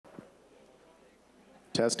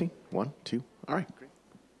Testing, 1, 2, all right, great.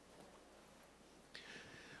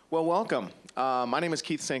 Well, welcome. My name is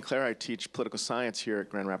Keith St. Clair. I teach political science here at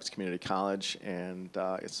Grand Rapids Community College, and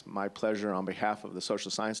it's my pleasure on behalf of the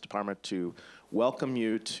Social Science Department to welcome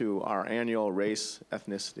you to our annual Race,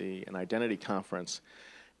 Ethnicity, and Identity Conference.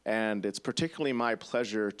 And it's particularly my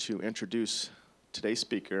pleasure to introduce today's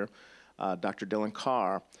speaker, Dr. Dillon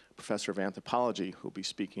Carr, professor of anthropology, who will be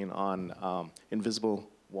speaking on invisible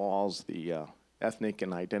walls, the ethnic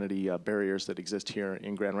and identity barriers that exist here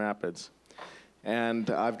in Grand Rapids. And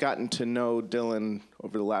I've gotten to know Dillon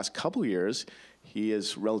over the last couple years. He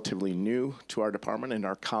is relatively new to our department and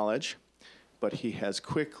our college, but he has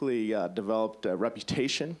quickly developed a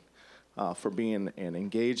reputation for being an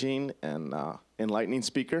engaging and enlightening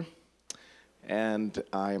speaker. And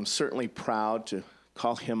I am certainly proud to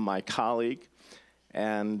call him my colleague.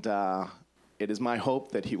 And it is my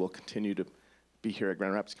hope that he will continue to be here at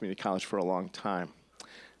Grand Rapids Community College for a long time.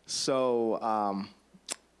 So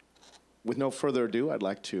with no further ado, I'd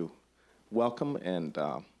like to welcome and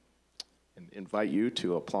invite you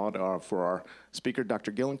to applaud for our speaker, Dr.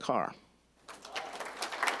 Dillon Carr.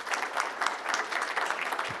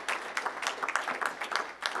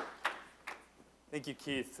 Thank you,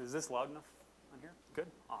 Keith. Is this loud enough on here? Good,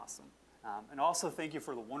 awesome. And also thank you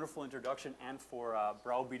for the wonderful introduction and for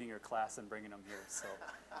browbeating your class and bringing them here. So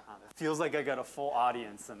it feels like I got a full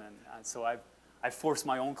audience, and so I forced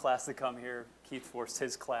my own class to come here. Keith forced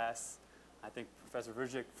his class. I think Professor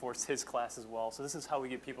Vrjic forced his class as well. So this is how we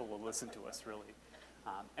get people to listen to us, really.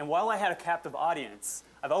 And while I had a captive audience,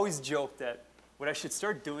 I've always joked that what I should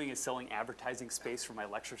start doing is selling advertising space for my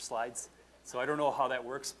lecture slides. So I don't know how that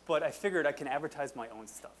works, but I figured I can advertise my own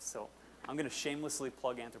stuff. So I'm going to shamelessly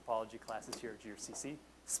plug anthropology classes here at GRCC.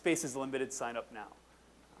 Space is limited. Sign up now.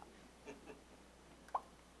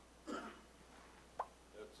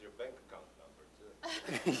 That's your bank account number,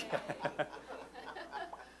 too. Yeah.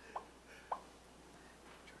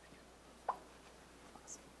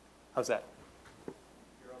 How's that?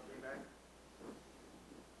 You're up and back?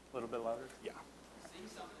 A little bit louder? Yeah. Sing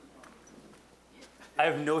something for me. I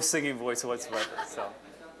have no singing voice whatsoever, so.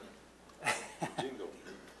 Jingle.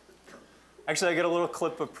 Actually, I got a little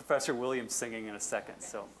clip of Professor Williams singing in a second,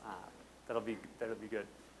 so that'll be good.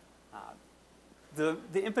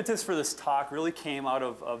 The impetus for this talk really came out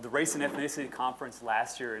of the Race and Ethnicity Conference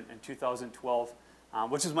last year in 2012,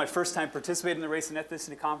 which was my first time participating in the Race and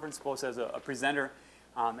Ethnicity Conference, both as a presenter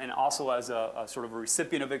and also as a sort of a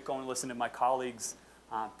recipient of it, going to listen to my colleagues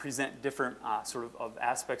present different sort of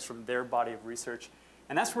aspects from their body of research.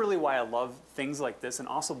 And that's really why I love things like this, and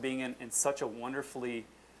also being in such a wonderfully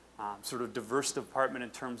sort of diverse department in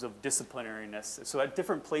terms of disciplinariness. So at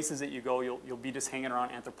different places that you go, you'll be just hanging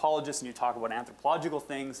around anthropologists, and you talk about anthropological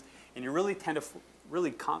things, and you really tend to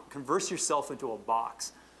really converse yourself into a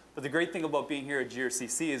box. But the great thing about being here at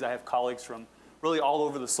GRCC is I have colleagues from really all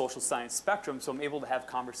over the social science spectrum, so I'm able to have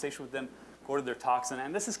conversation with them, go to their talks,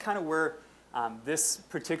 and this is kind of where this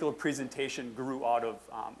particular presentation grew out of.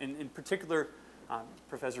 In particular,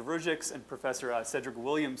 Professor Vrjic's and Professor Cedric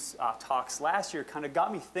Williams' talks last year kind of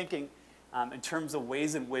got me thinking in terms of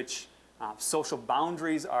ways in which social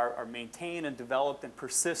boundaries are maintained and developed and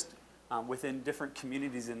persist within different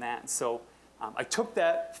communities in that. And so I took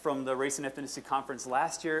that from the Race and Ethnicity Conference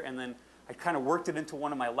last year, and then I kind of worked it into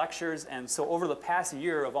one of my lectures. And so over the past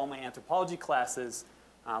year of all my anthropology classes,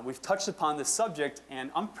 we've touched upon this subject,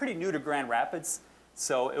 and I'm pretty new to Grand Rapids.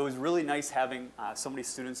 So it was really nice having so many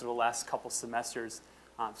students over the last couple semesters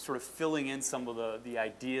sort of filling in some of the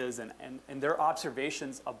ideas and their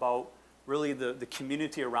observations about really the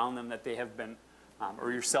community around them that they have been,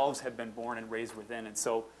 or yourselves have been born and raised within. And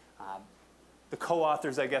so the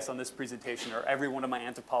co-authors, I guess, on this presentation are every one of my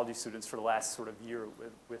anthropology students for the last sort of year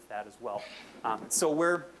with that as well. So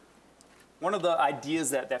one of the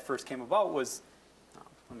ideas that first came about was,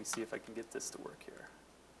 let me see if I can get this to work here.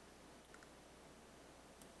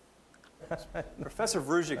 Professor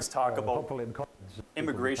Vrjic's talk about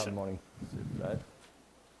immigration.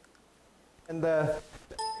 And the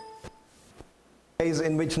ways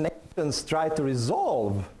in which nations try to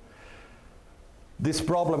resolve this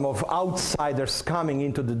problem of outsiders coming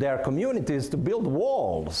into their communities to build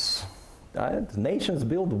walls. Right? Nations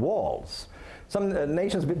build walls. Some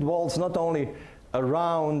nations build walls not only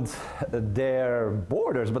around their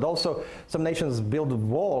borders, but also some nations build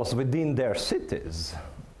walls within their cities.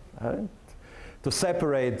 Right? To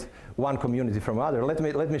separate one community from other. Let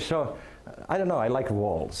me show. I don't know. I like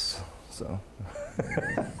walls, so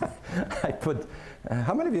I put.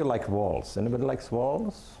 How many of you like walls? Anybody likes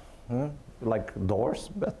walls? Huh? Like doors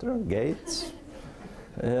better? Gates?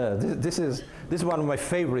 Yeah. This is one of my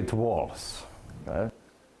favorite walls. Right?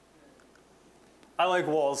 I like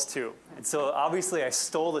walls too. And so obviously I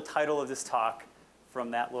stole the title of this talk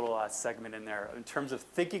from that little segment in there in terms of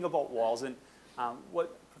thinking about walls. And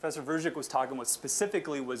what Professor Verzik was talking about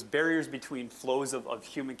specifically was barriers between flows of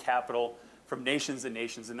human capital from nations to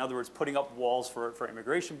nations. In other words, putting up walls for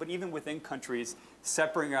immigration, but even within countries,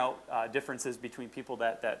 separating out differences between people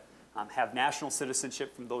that have national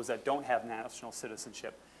citizenship from those that don't have national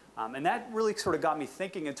citizenship. And that really sort of got me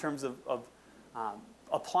thinking in terms of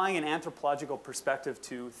applying an anthropological perspective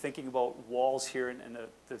to thinking about walls here in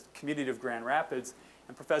the community of Grand Rapids.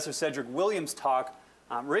 And Professor Cedric Williams' talk,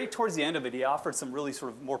 right towards the end of it, he offered some really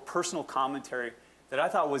sort of more personal commentary that I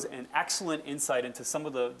thought was an excellent insight into some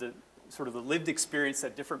of the sort of the lived experience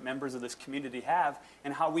that different members of this community have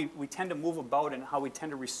and how we tend to move about and how we tend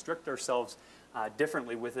to restrict ourselves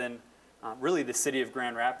differently within really the city of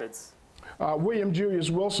Grand Rapids. William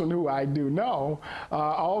Julius Wilson, who I do know,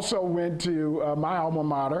 also went to my alma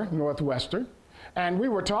mater, Northwestern, and we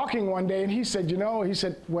were talking one day and he said, you know, he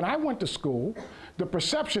said, when I went to school, the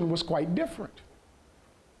perception was quite different.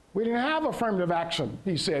 We didn't have affirmative action,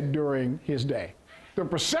 he said, during his day. The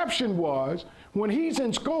perception was when he's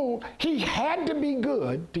in school, he had to be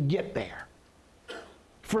good to get there.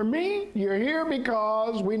 For me, you're here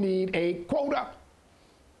because we need a quota.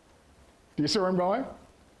 Do you see where I'm going?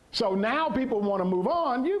 So now people want to move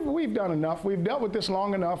on. We've done enough. We've dealt with this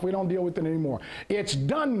long enough. We don't deal with it anymore. It's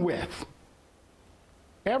done with.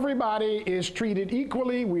 Everybody is treated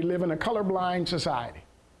equally. We live in a colorblind society.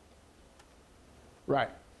 Right.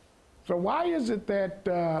 So why is it that,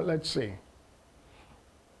 let's see,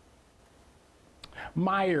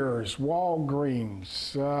 Myers,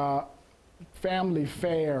 Walgreens, Family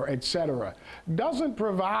Fare, etc., doesn't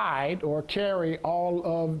provide or carry all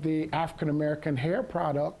of the African-American hair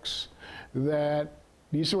products that,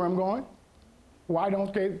 do you see where I'm going? Why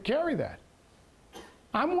don't they carry that?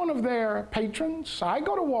 I'm one of their patrons. I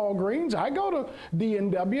go to Walgreens. I go to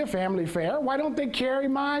D&W, Family Fare. Why don't they carry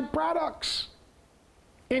my products?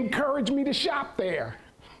 Encourage me to shop there.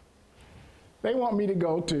 They want me to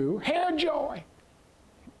go to Hair Joy.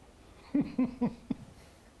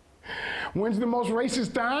 When's the most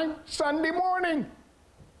racist time? Sunday morning.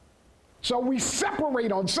 So we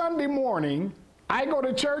separate on Sunday morning. I go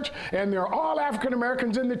to church, and there are all African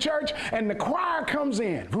Americans in the church, and the choir comes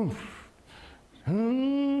in.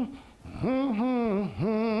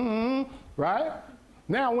 Right?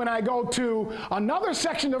 Now, when I go to another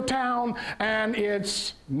section of town, and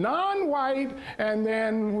it's non-white, and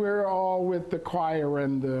then we're all with the choir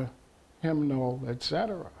and the hymnal,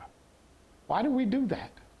 etc. Why do we do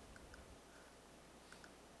that?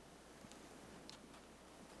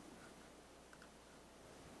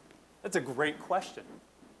 That's a great question.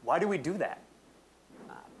 Why do we do that?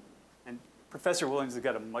 And Professor Williams has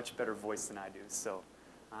got a much better voice than I do, so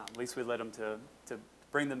at least we let him to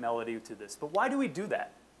bring the melody to this. But why do we do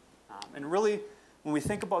that? And really, when we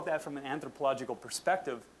think about that from an anthropological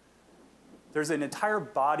perspective, there's an entire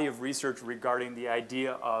body of research regarding the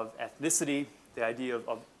idea of ethnicity, the idea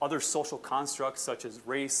of other social constructs such as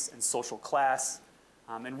race and social class.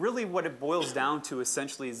 And really what it boils down to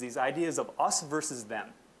essentially is these ideas of us versus them.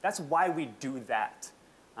 That's why we do that,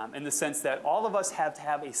 in the sense that all of us have to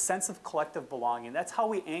have a sense of collective belonging. That's how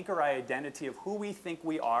we anchor our identity of who we think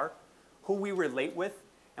we are, who we relate with,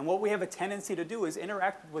 and what we have a tendency to do is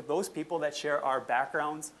interact with those people that share our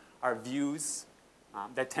backgrounds, our views,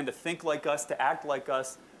 that tend to think like us, to act like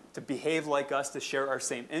us, to behave like us, to share our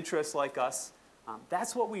same interests like us.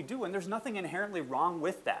 That's what we do, and there's nothing inherently wrong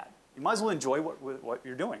with that. You might as well enjoy what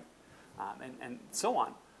you're doing, and so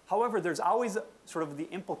on. However, there's always sort of the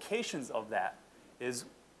implications of that is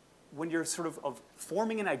when you're sort of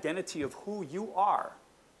forming an identity of who you are,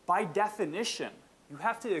 by definition, you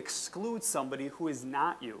have to exclude somebody who is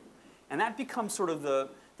not you. And that becomes sort of the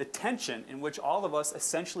tension in which all of us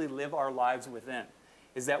essentially live our lives within,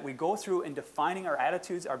 is that we go through in defining our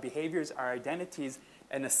attitudes, our behaviors, our identities,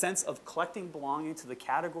 in a sense of collecting belonging to the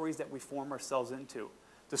categories that we form ourselves into,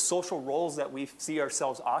 the social roles that we see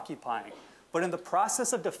ourselves occupying. But in the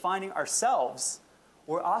process of defining ourselves,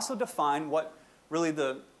 we're also define what really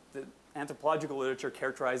the anthropological literature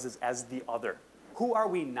characterizes as the other. Who are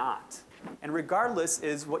we not? And regardless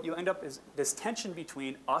is what you end up is this tension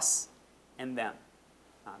between us and them.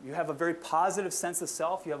 You have a very positive sense of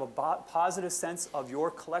self. You have a positive sense of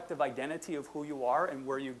your collective identity of who you are and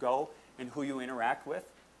where you go and who you interact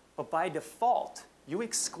with. But by default, you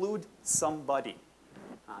exclude somebody.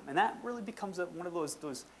 And that really becomes one of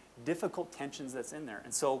those difficult tensions that's in there.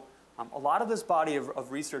 And so a lot of this body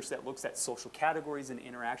of research that looks at social categories and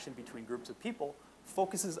interaction between groups of people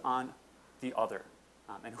focuses on the other.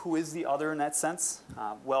 And who is the other in that sense?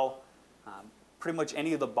 pretty much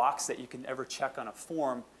any of the box that you can ever check on a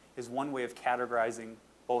form is one way of categorizing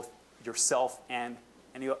both yourself, and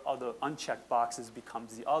any of the unchecked boxes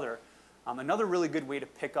becomes the other. Another really good way to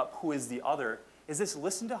pick up who is the other is this: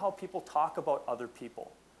 listen to how people talk about other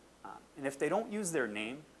people. And if they don't use their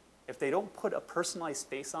name, if they don't put a personalized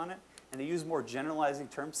face on it, and they use more generalizing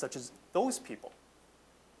terms such as those people,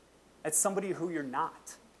 that's somebody who you're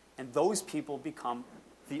not. And those people become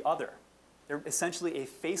the other. They're essentially a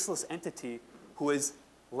faceless entity who is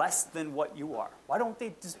less than what you are. Why don't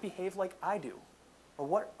they just behave like I do? Or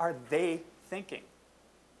what are they thinking?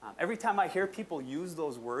 Every time I hear people use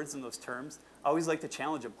those words and those terms, I always like to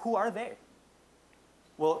challenge them. Who are they?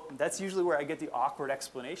 Well, that's usually where I get the awkward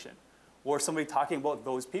explanation. Or somebody talking about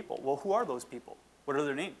those people. Well, who are those people? What are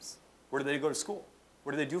their names? Where do they go to school?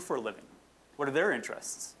 What do they do for a living? What are their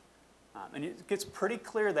interests? And it gets pretty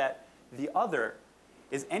clear that the other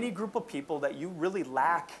is any group of people that you really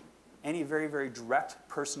lack any very, very direct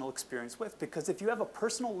personal experience with. Because if you have a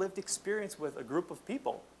personal lived experience with a group of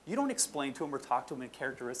people, you don't explain to them or talk to them in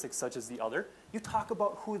characteristics such as the other. You talk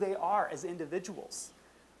about who they are as individuals.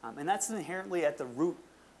 And that's inherently at the root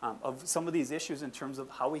of some of these issues in terms of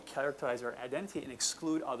how we characterize our identity and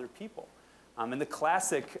exclude other people. And the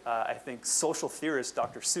classic, I think, social theorist,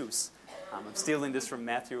 Dr. Seuss, I'm stealing this from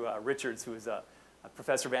Matthew Richards, who is a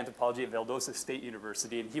professor of anthropology at Valdosta State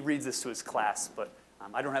University, and he reads this to his class, but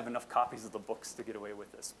I don't have enough copies of the books to get away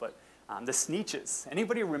with this. But the Sneetches.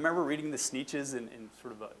 Anybody remember reading the Sneetches in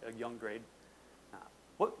sort of a young grade?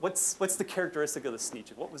 What's the characteristic of the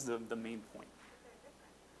Sneetches? What was the main point?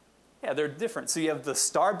 Yeah, they're different. So you have the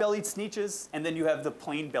star-bellied Sneetches, and then you have the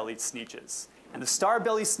plain-bellied Sneetches. And the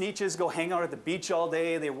star-bellied Sneetches go hang out at the beach all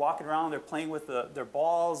day. They're walking around. They're playing with their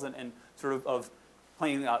balls and sort of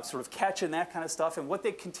playing sort of catch and that kind of stuff. And what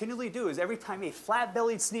they continually do is every time a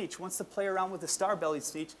flat-bellied Sneetch wants to play around with a star-bellied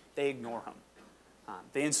Sneetch, they ignore him.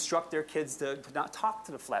 They instruct their kids to not talk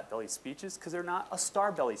to the flat-bellied Sneetches because they're not a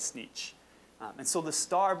star-bellied Sneetch. And so the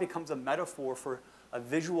star becomes a metaphor for a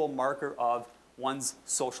visual marker of one's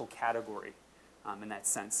social category in that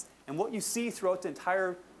sense. And what you see throughout the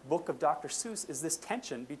entire book of Dr. Seuss is this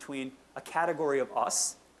tension between a category of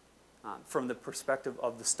us, from the perspective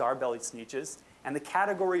of the star-bellied Sneetches, and the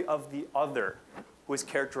category of the other, who is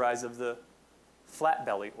characterized of the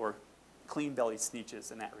flat-bellied or clean-bellied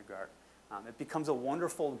Sneetches in that regard. It becomes a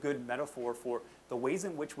wonderful, good metaphor for the ways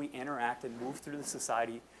in which we interact and move through the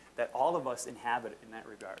society that all of us inhabit in that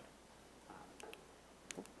regard.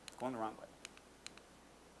 Going the wrong way.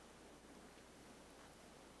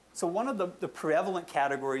 So one of the prevalent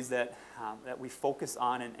categories that we focus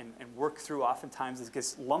on and work through oftentimes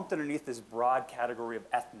gets lumped underneath this broad category of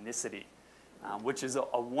ethnicity, which is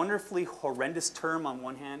a wonderfully horrendous term on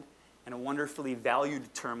one hand and a wonderfully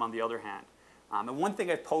valued term on the other hand. And one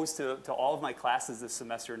thing I pose to all of my classes this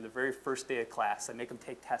semester in the very first day of class, I make them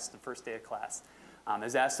take tests the first day of class,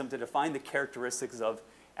 is ask them to define the characteristics of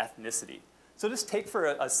ethnicity. So just take for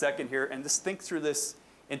a second here and just think through this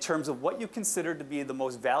in terms of what you consider to be the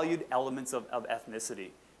most valued elements of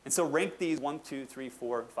ethnicity. And so rank these 1, 2, 3,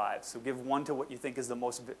 4, 5. So give 1 to what you think is the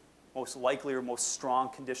most likely or most strong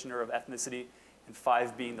conditioner of ethnicity, and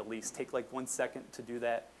 5 being the least. Take like 1 second to do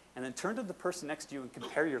that, and then turn to the person next to you and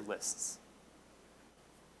compare your lists.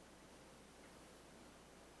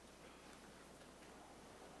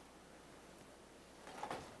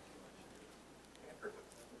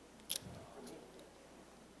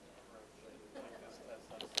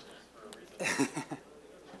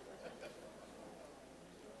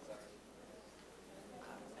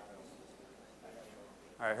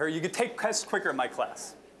 All right, you can take tests quicker in my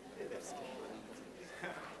class.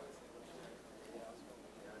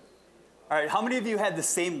 All right, how many of you had the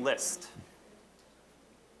same list?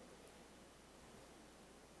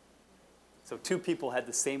 So 2 people had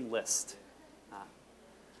the same list.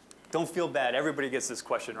 Don't feel bad, everybody gets this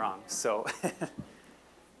question wrong. So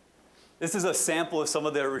this is a sample of some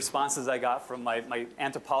of the responses I got from my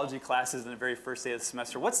anthropology classes in the very first day of the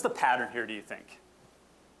semester. What's the pattern here, do you think?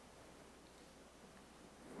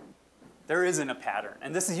 There isn't a pattern.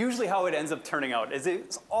 And this is usually how it ends up turning out, is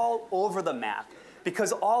it's all over the map.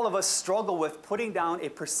 Because all of us struggle with putting down a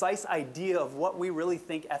precise idea of what we really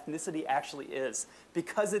think ethnicity actually is.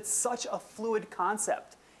 Because it's such a fluid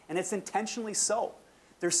concept. And it's intentionally so.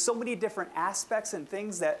 There's so many different aspects and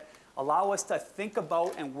things that allow us to think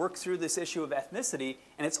about and work through this issue of ethnicity.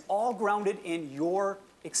 And it's all grounded in your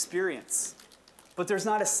experience. But there's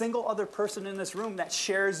not a single other person in this room that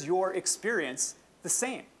shares your experience the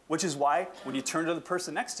same. Which is why, when you turn to the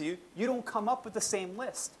person next to you, you don't come up with the same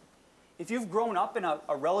list. If you've grown up in a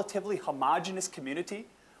relatively homogenous community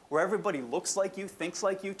where everybody looks like you, thinks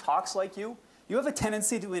like you, talks like you, you have a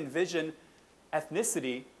tendency to envision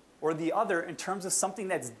ethnicity or the other in terms of something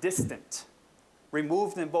that's distant,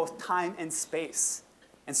 removed in both time and space.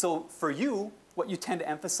 And so for you, what you tend to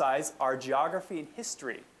emphasize are geography and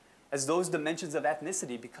history as those dimensions of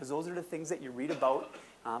ethnicity, because those are the things that you read about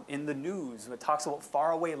in the news. It talks about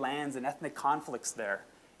faraway lands and ethnic conflicts there.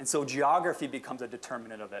 And so geography becomes a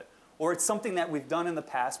determinant of it. Or it's something that we've done in the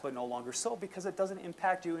past but no longer so because it doesn't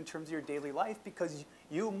impact you in terms of your daily life because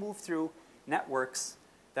you move through networks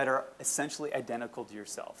that are essentially identical to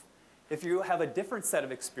yourself. If you have a different set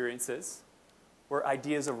of experiences where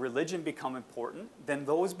ideas of religion become important, then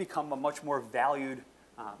those become a much more valued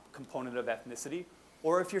component of ethnicity.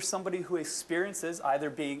 Or if you're somebody who experiences either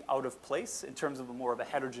being out of place in terms of more of a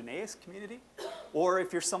heterogeneous community, or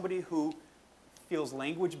if you're somebody who feels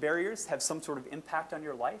language barriers have some sort of impact on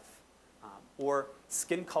your life, or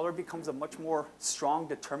skin color becomes a much more strong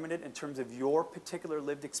determinant in terms of your particular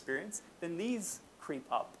lived experience, then these creep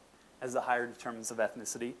up as the higher determinants of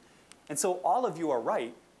ethnicity. And so all of you are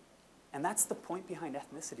right, and that's the point behind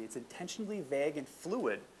ethnicity. It's intentionally vague and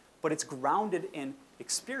fluid, but it's grounded in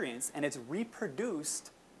experience, and it's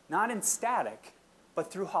reproduced, not in static,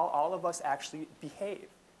 but through how all of us actually behave.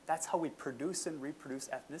 That's how we produce and reproduce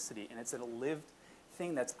ethnicity, and it's a lived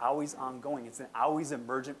thing that's always ongoing. It's an always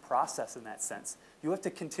emergent process in that sense. You have to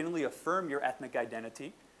continually affirm your ethnic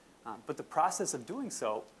identity, but the process of doing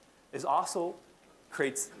so is also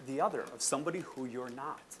creates the other, of somebody who you're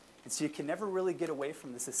not. And so you can never really get away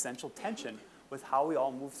from this essential tension with how we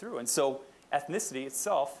all move through. And so ethnicity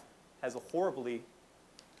itself has a horribly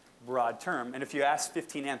broad term. And if you ask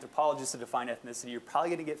 15 anthropologists to define ethnicity, you're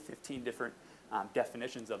probably going to get 15 different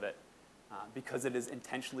definitions of it because it is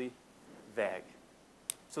intentionally vague.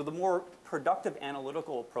 So the more productive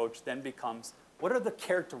analytical approach then becomes, what are the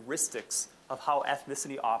characteristics of how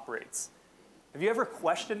ethnicity operates? Have you ever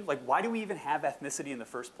questioned, like, why do we even have ethnicity in the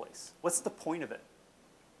first place? What's the point of it?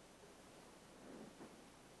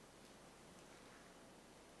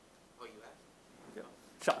 Oh, you asked? Yeah.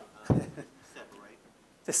 Sean. Separate.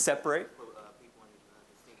 To separate? People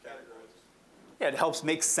in distinct categories. Yeah, it helps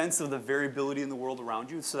make sense of the variability in the world around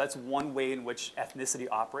you. So that's one way in which ethnicity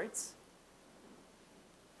operates.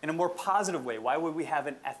 In a more positive way, why would we have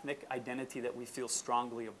an ethnic identity that we feel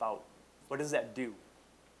strongly about? What does that do?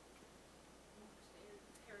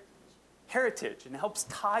 Heritage, and it helps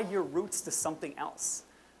tie your roots to something else.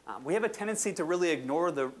 We have a tendency to really ignore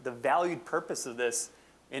the valued purpose of this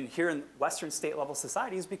here in Western state-level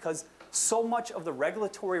societies because so much of the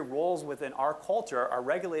regulatory roles within our culture are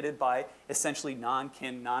regulated by essentially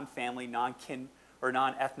non-kin, non-family, non-kin, or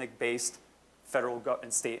non-ethnic-based federal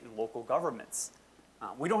and state and local governments.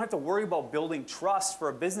 We don't have to worry about building trust for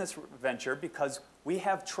a business venture because we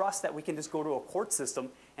have trust that we can just go to a court system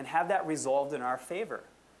and have that resolved in our favor.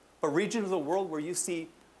 But regions of the world where you see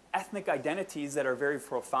ethnic identities that are very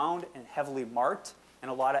profound and heavily marked, and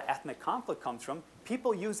a lot of ethnic conflict comes from,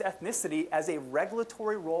 people use ethnicity as a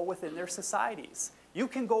regulatory role within their societies. You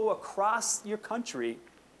can go across your country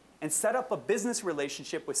and set up a business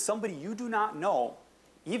relationship with somebody you do not know,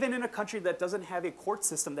 even in a country that doesn't have a court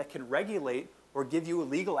system that can regulate or give you a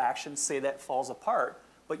legal action, say that falls apart,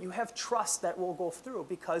 but you have trust that will go through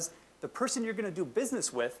because the person you're going to do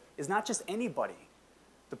business with is not just anybody.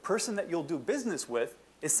 The person that you'll do business with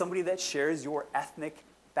is somebody that shares your ethnic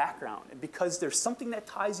background. And because there's something that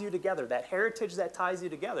ties you together, that heritage that ties you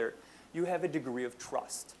together, you have a degree of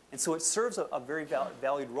trust. And so it serves a very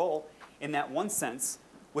valued role in that one sense,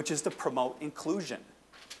 which is to promote inclusion,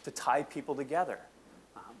 to tie people together.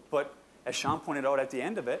 But as Sean pointed out at the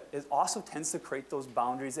end of it, it also tends to create those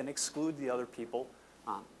boundaries and exclude the other people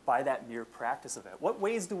by that mere practice of it. What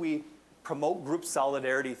ways do we promote group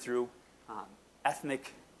solidarity through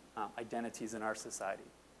ethnic identities in our society?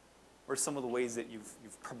 What are some of the ways that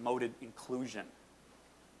you've promoted inclusion?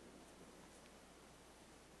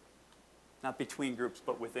 Not between groups,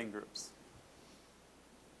 but within groups.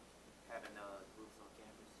 Having groups on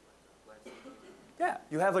campus, like Black Student Union. Yeah,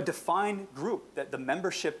 you have a defined group that the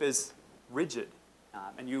membership is rigid,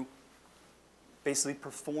 and you basically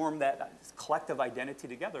perform that collective identity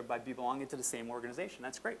together by belonging to the same organization.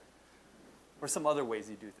 That's great. Or some other ways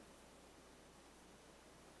you do that.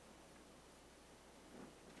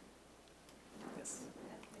 Yes.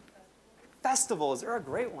 Festivals are a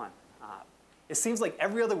great one. It seems like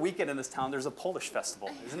every other weekend in this town there's a Polish festival,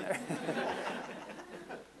 isn't there?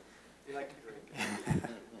 You like to drink.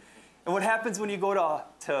 And what happens when you go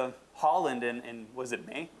to Holland in was it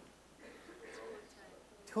May?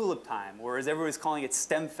 Tulip time, or as everyone was calling it,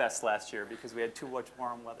 STEM Fest last year because we had too much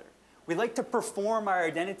warm weather. We like to perform our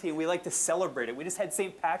identity and we like to celebrate it. We just had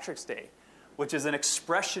St. Patrick's Day, which is an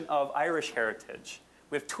expression of Irish heritage.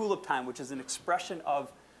 We have Tulip Time, which is an expression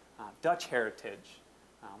of Dutch heritage.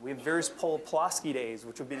 We have various Poloski days,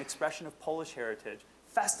 which would be an expression of Polish heritage.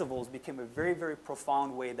 Festivals became a very, very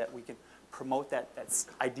profound way that we can promote that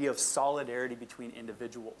idea of solidarity between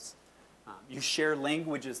individuals. You share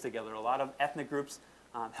languages together. A lot of ethnic groups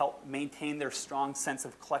help maintain their strong sense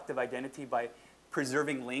of collective identity by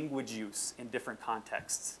preserving language use in different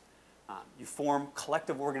contexts. You form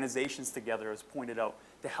collective organizations together, as pointed out,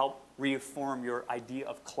 to help reaffirm your idea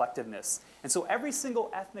of collectiveness. And so every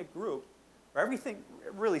single ethnic group, or everything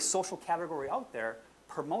really social category out there,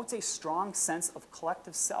 promotes a strong sense of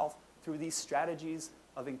collective self through these strategies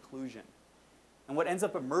of inclusion. And what ends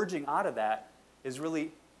up emerging out of that is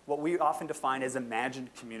really what we often define as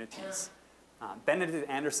imagined communities. Benedict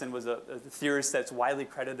Anderson was a theorist that's widely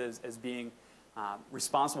credited as being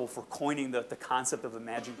responsible for coining the concept of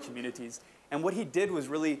imagined communities. And what he did was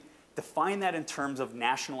really define that in terms of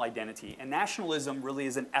national identity. And nationalism really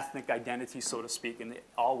is an ethnic identity, so to speak, in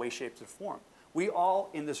all ways, shapes, or form. We all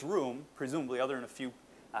in this room, presumably other than a few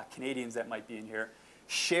Canadians that might be in here,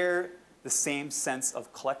 share the same sense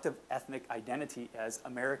of collective ethnic identity as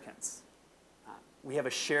Americans. We have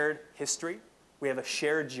a shared history. We have a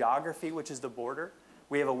shared geography, which is the border.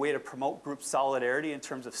 We have a way to promote group solidarity in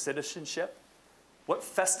terms of citizenship. What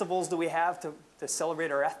festivals do we have to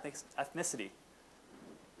celebrate our ethnicity?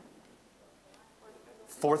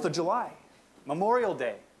 4th of July, Memorial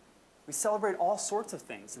Day. We celebrate all sorts of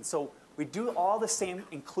things. And so we do all the same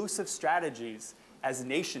inclusive strategies as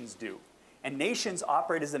nations do. And nations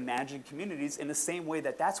operate as imagined communities in the same way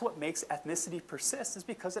that's what makes ethnicity persist, is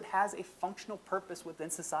because it has a functional purpose within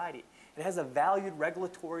society. It has a valued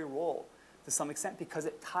regulatory role to some extent because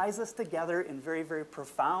it ties us together in very, very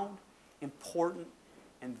profound, important,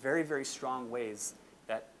 and very, very strong ways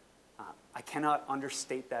that I cannot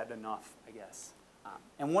understate that enough, I guess.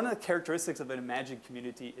 And one of the characteristics of an imagined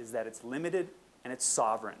community is that it's limited and it's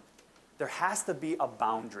sovereign. There has to be a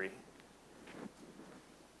boundary.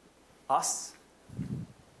 Us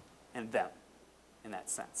and them, in that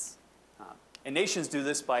sense. And nations do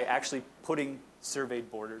this by actually putting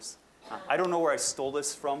surveyed borders. I don't know where I stole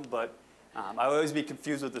this from, but I always be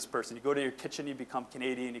confused with this person. You go to your kitchen, you become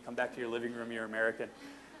Canadian, you come back to your living room, you're American.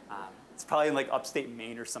 It's probably in like upstate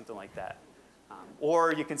Maine or something like that.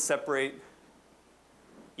 Or you can separate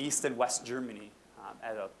East and West Germany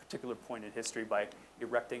at a particular point in history by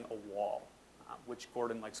erecting a wall, which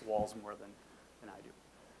Gordon likes walls more than I do.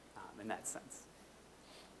 In that sense.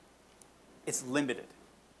 It's limited.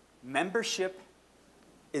 Membership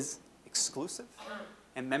is exclusive,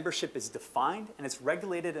 and membership is defined, and it's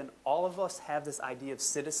regulated, and all of us have this idea of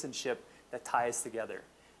citizenship that ties together.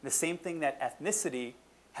 And the same thing that ethnicity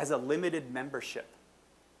has a limited membership.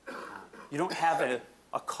 You don't have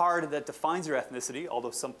a card that defines your ethnicity, although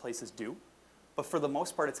some places do, but for the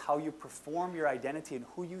most part, it's how you perform your identity and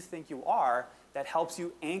who you think you are that helps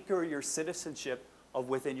you anchor your citizenship of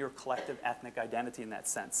within your collective ethnic identity in that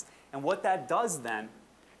sense. And what that does then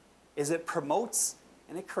is it promotes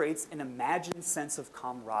and it creates an imagined sense of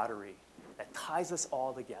camaraderie that ties us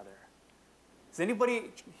all together. Has anybody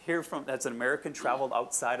here that's an American traveled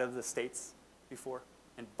outside of the States before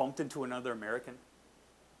and bumped into another American?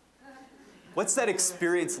 What's that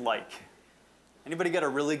experience like? Anybody got a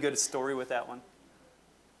really good story with that one?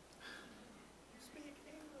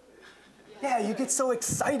 Yeah, you get so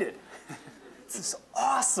excited. This is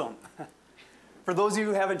awesome. For those of you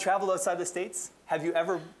who haven't traveled outside the States, have you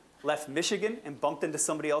ever left Michigan and bumped into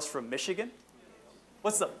somebody else from Michigan?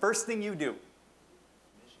 What's the first thing you do?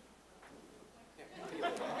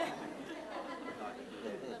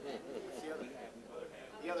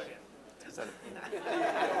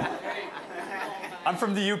 I'm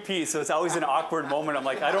from the UP, so it's always an awkward moment. I'm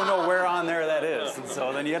like, I don't know where on there that is. And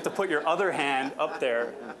so then you have to put your other hand up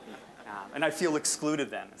there. And I feel excluded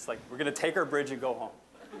then. It's like, we're going to take our bridge and go home.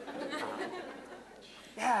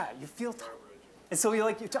 Yeah, you feel and so you're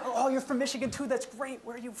like, oh, you're from Michigan too? That's great.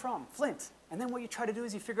 Where are you from? Flint. And then what you try to do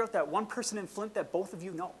is you figure out that one person in Flint that both of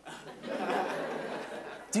you know.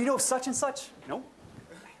 Do you know such and such? No.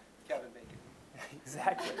 Kevin Bacon.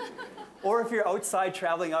 Exactly. Or if you're outside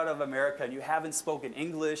traveling out of America and you haven't spoken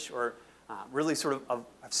English or really sort of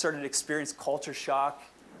have started to experience culture shock,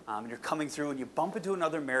 and you're coming through and you bump into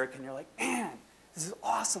another American, you're like, man, this is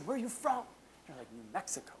awesome. Where are you from? And you're like, New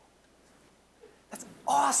Mexico. That's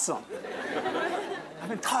awesome. I've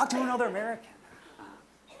been talking to another American.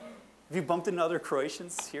 Have you bumped into other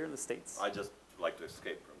Croatians here in the States? I just like to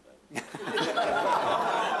escape from that.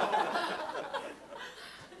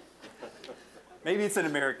 Maybe it's an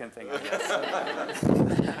American thing, I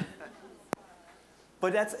guess.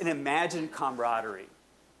 But that's an imagined camaraderie.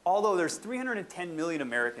 Although there's 310 million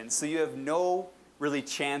Americans, so you have no really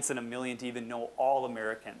chance in a million to even know all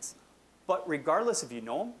Americans. But regardless if you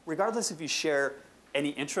know them, regardless if you share any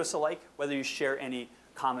interests alike, whether you share any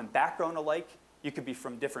common background alike, you could be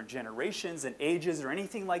from different generations and ages or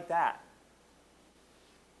anything like that.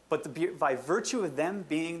 But by virtue of them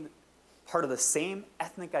being part of the same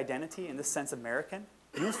ethnic identity, in this sense American,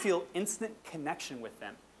 you feel instant connection with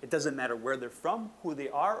them. It doesn't matter where they're from, who they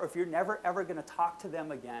are, or if you're never ever going to talk to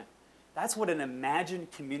them again. That's what an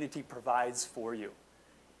imagined community provides for you.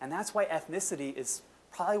 And that's why ethnicity is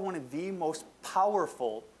probably one of the most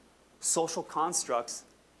powerful social constructs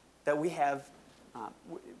that we have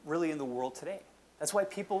really in the world today. That's why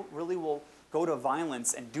people really will go to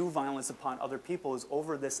violence and do violence upon other people, is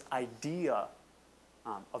over this idea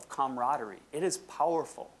of camaraderie. It is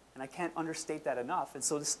powerful, and I can't understate that enough. And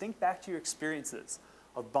so just think back to your experiences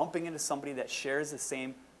of bumping into somebody that shares the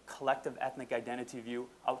same collective ethnic identity of you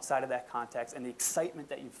outside of that context, and the excitement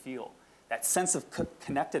that you feel, that sense of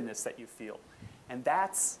connectedness that you feel. And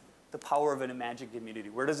that's the power of an imagined community.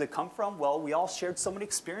 Where does it come from? Well, we all shared so many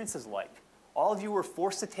experiences alike. All of you were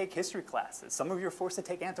forced to take history classes. Some of you were forced to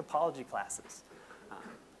take anthropology classes.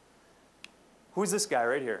 Who's this guy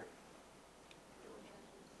right here?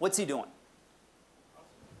 What's he doing?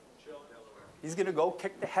 He's going to go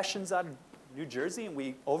kick the Hessians out of New Jersey, and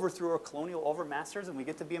we overthrew our colonial overmasters, and we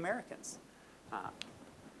get to be Americans.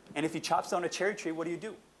 And if he chops down a cherry tree, what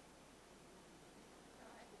do?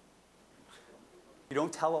 You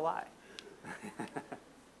don't tell a lie.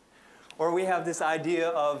 Or we have this idea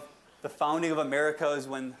of the founding of America is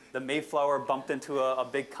when the Mayflower bumped into a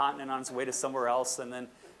big continent on its way to somewhere else, and then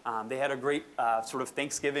they had a great sort of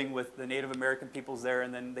Thanksgiving with the Native American peoples there,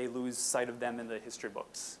 and then they lose sight of them in the history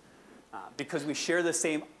books. Because we share the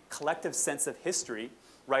same collective sense of history,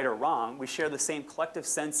 right or wrong. We share the same collective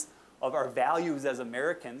sense of our values as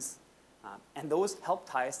Americans, and those help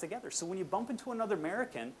tie us together. So when you bump into another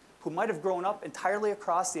American who might have grown up entirely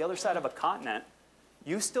across the other side of a continent,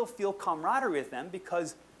 you still feel camaraderie with them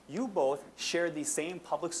because you both share these same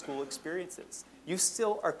public school experiences. You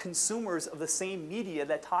still are consumers of the same media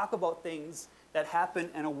that talk about things that happen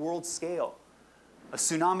in a world scale. A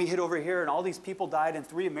tsunami hit over here and all these people died and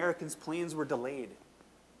 3 Americans' planes were delayed,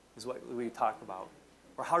 is what we talk about.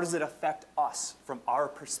 Or how does it affect us from our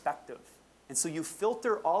perspective? And so you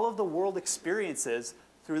filter all of the world experiences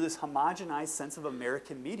through this homogenized sense of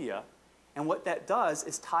American media, and what that does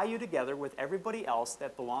is tie you together with everybody else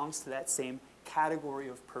that belongs to that same category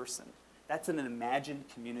of person. That's an imagined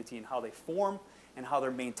community and how they form and how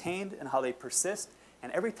they're maintained and how they persist.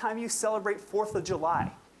 And every time you celebrate 4th of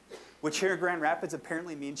July, which here in Grand Rapids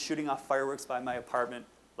apparently means shooting off fireworks by my apartment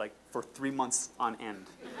like for 3 months on end.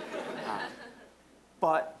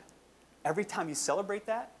 But every time you celebrate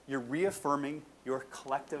that, you're reaffirming your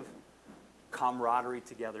collective camaraderie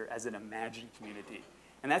together as an imagined community.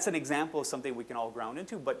 And that's an example of something we can all ground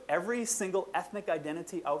into, but every single ethnic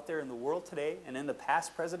identity out there in the world today and in the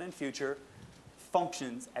past, present, and future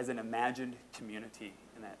functions as an imagined community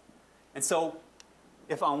in that. And so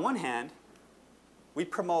if on one hand, we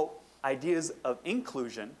promote ideas of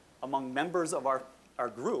inclusion among members of our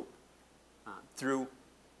group through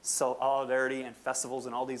solidarity and festivals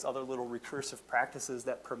and all these other little recursive practices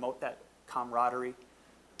that promote that camaraderie,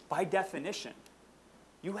 by definition,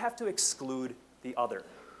 you have to exclude the other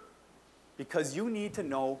because you need to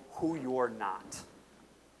know who you're not,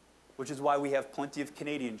 which is why we have plenty of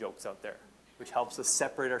Canadian jokes out there, which helps us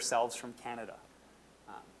separate ourselves from Canada.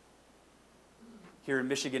 Here in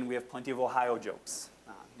Michigan, we have plenty of Ohio jokes,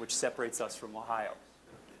 which separates us from Ohio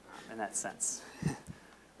in that sense.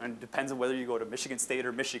 And it depends on whether you go to Michigan State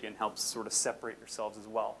or Michigan, helps sort of separate yourselves as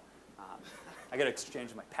well. I got to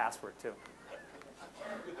exchange my password, too.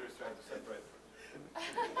 There's trying to separate.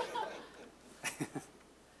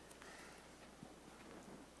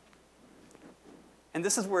 And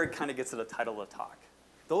this is where it kind of gets to the title of the talk.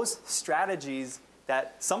 Those strategies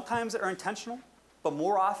that sometimes are intentional, but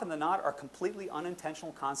more often than not are completely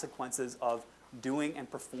unintentional consequences of doing and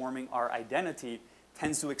performing our identity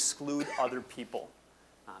tends to exclude other people.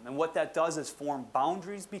 And what that does is form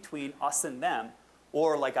boundaries between us and them,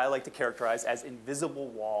 or like I like to characterize as invisible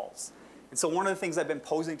walls. And so one of the things I've been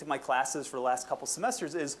posing to my classes for the last couple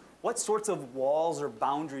semesters is what sorts of walls or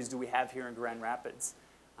boundaries do we have here in Grand Rapids?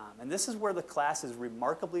 And this is where the class is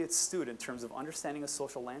remarkably astute in terms of understanding a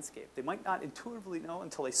social landscape. They might not intuitively know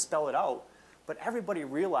until they spell it out, but everybody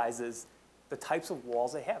realizes the types of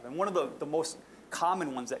walls they have. And one of the most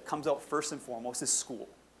common ones that comes out first and foremost is school.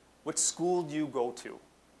 What school do you go to?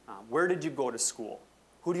 Where did you go to school?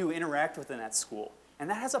 Who do you interact with in that school? And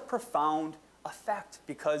that has a profound effect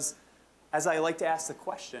because, as I like to ask the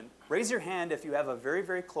question, raise your hand if you have a very,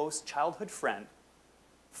 very close childhood friend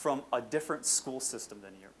from a different school system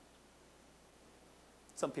than you.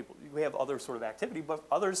 Some people, we have other sort of activity, but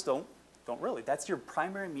others don't really. That's your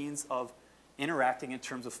primary means of interacting in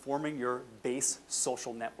terms of forming your base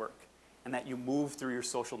social network and that you move through your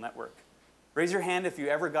social network. Raise your hand if you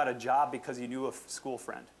ever got a job because you knew a school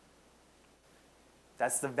friend.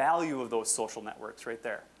 That's the value of those social networks right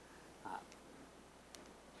there.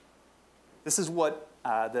 This is what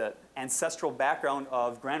the ancestral background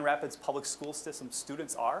of Grand Rapids Public School System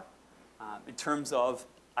students are in terms of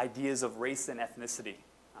ideas of race and ethnicity.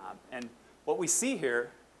 And what we see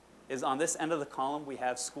here is on this end of the column, we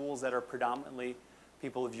have schools that are predominantly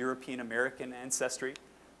people of European American ancestry.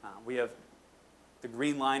 We have the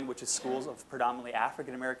green line, which is schools of predominantly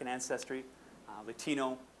African American ancestry,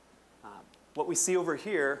 Latino. What we see over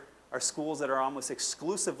here are schools that are almost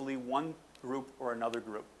exclusively one group or another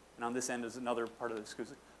group. And on this end is another part of the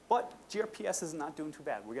exclusive. But GRPS is not doing too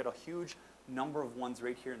bad. We got a huge number of ones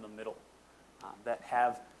right here in the middle that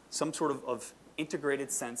have some sort of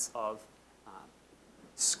integrated sense of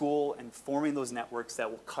school and forming those networks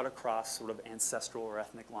that will cut across sort of ancestral or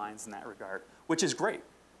ethnic lines in that regard, which is great.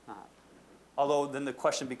 Although then the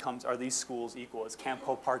question becomes, are these schools equal? Is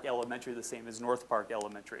Campo Park Elementary the same as North Park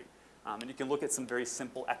Elementary? And you can look at some very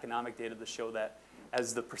simple economic data to show that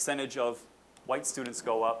as the percentage of white students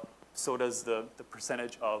go up, so does the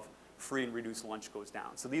percentage of free and reduced lunch goes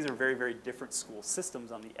down. So these are very, very different school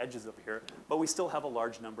systems on the edges of here, but we still have a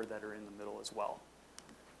large number that are in the middle as well.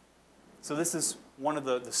 So this is one of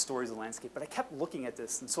the stories of the landscape, but I kept looking at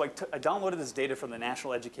this, and so I downloaded this data from the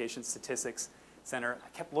National Education Statistics Center. I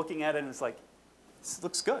kept looking at it, and it's like, this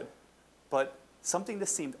looks good, but something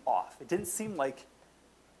just seemed off. It didn't seem like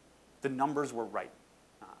the numbers were right.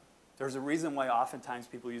 There's a reason why oftentimes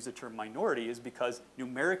people use the term minority is because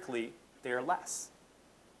numerically they are less.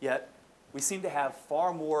 Yet we seem to have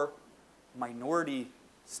far more minority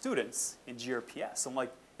students in GRPS. So I'm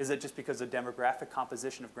like, is it just because the demographic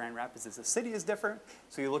composition of Grand Rapids as a city is different?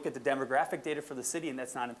 So you look at the demographic data for the city, and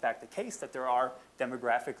that's not in fact the case, that there are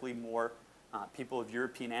demographically more people of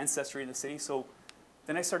European ancestry in the city. So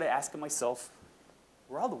then I started asking myself,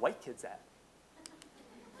 where are all the white kids at?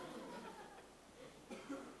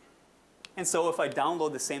 And so if I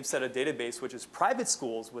download the same set of database, which is private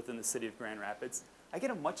schools within the city of Grand Rapids, I get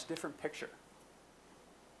a much different picture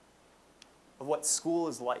of what school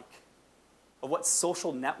is like, of what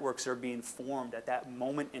social networks are being formed at that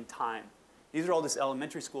moment in time. These are all just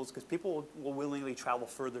elementary schools because people will willingly travel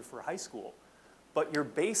further for high school. But your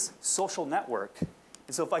base social network,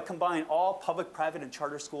 and so if I combine all public, private, and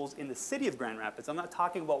charter schools in the city of Grand Rapids, I'm not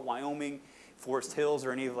talking about Wyoming, Forest Hills,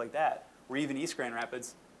 or any of like that, or even East Grand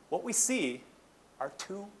Rapids, what we see are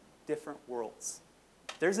two different worlds.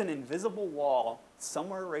 There's an invisible wall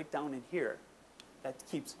somewhere right down in here that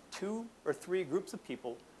keeps 2 or 3 groups of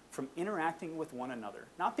people from interacting with one another.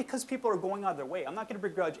 Not because people are going out of their way. I'm not going to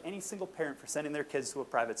begrudge any single parent for sending their kids to a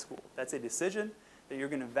private school. That's a decision that you're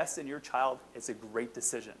going to invest in your child. It's a great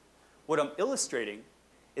decision. What I'm illustrating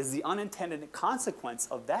is the unintended consequence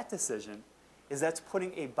of that decision is that's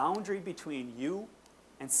putting a boundary between you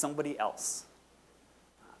and somebody else.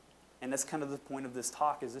 And that's kind of the point of this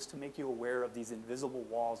talk, is just to make you aware of these invisible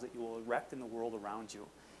walls that you will erect in the world around you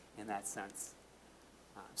in that sense.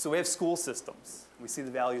 So we have school systems. We see the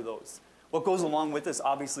value of those. What goes along with this,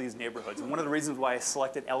 obviously, is neighborhoods. And one of the reasons why I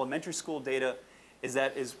selected elementary school data is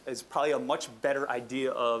that is probably a much better idea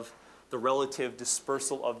of the relative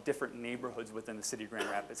dispersal of different neighborhoods within the city of Grand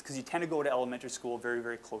Rapids. Because you tend to go to elementary school very,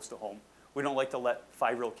 very close to home. We don't like to let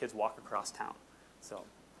 5-year-old kids walk across town. So.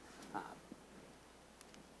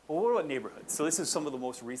 Well, what about neighborhoods? So this is some of the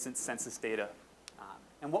most recent census data.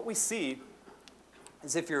 And what we see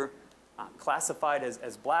is if you're classified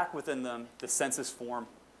as black within the census form,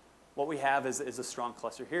 what we have is a strong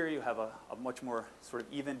cluster here. You have a much more sort of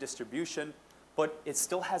even distribution, but it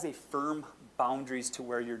still has a firm boundaries to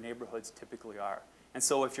where your neighborhoods typically are. And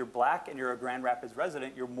so if you're black and you're a Grand Rapids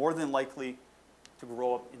resident, you're more than likely to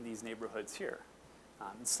grow up in these neighborhoods here.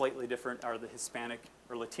 And slightly different are the Hispanic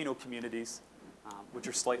or Latino communities, which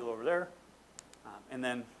are slightly over there. And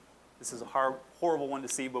then this is a horrible one to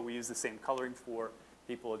see, but we use the same coloring for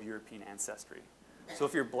people of European ancestry. So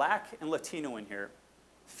if you're black and Latino in here,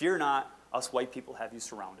 fear not, us white people have you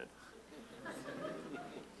surrounded.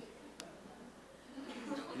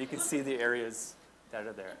 And you can see the areas that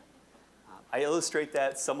are there. I illustrate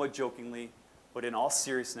that somewhat jokingly, but in all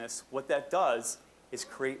seriousness, what that does is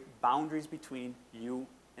create boundaries between you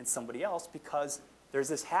and somebody else, because there's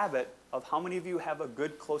this habit of how many of you have a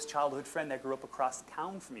good close childhood friend that grew up across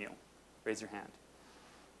town from you? Raise your hand.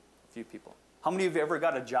 A few people. How many of you ever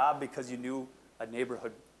got a job because you knew a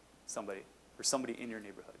neighborhood somebody or somebody in your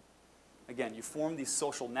neighborhood? Again, you form these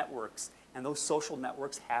social networks, and those social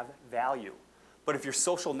networks have value. But if your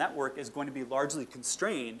social network is going to be largely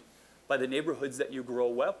constrained by the neighborhoods that you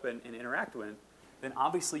grow up in and interact with, then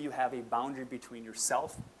obviously you have a boundary between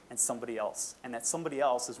yourself and somebody else. And that somebody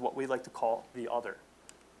else is what we like to call the other.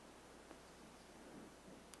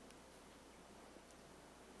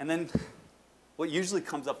 And then what usually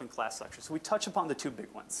comes up in class lectures. So we touch upon the two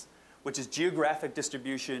big ones, which is geographic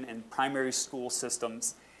distribution and primary school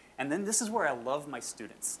systems. And then this is where I love my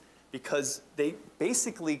students, because they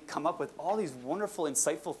basically come up with all these wonderful,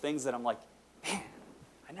 insightful things that I'm like, man,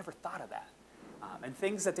 I never thought of that. And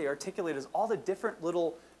things that they articulate as all the different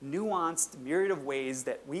little nuanced myriad of ways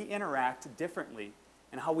that we interact differently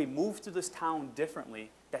and how we move through this town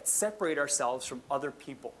differently that separate ourselves from other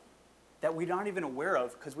people that we're not even aware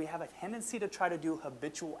of because we have a tendency to try to do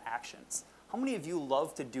habitual actions. How many of you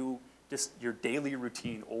love to do just your daily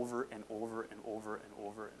routine over and over and over and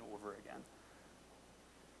over and over again?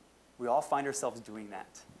 We all find ourselves doing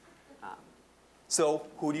that. So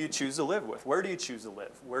who do you choose to live with? Where do you choose to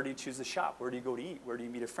live? Where do you choose to shop? Where do you go to eat? Where do you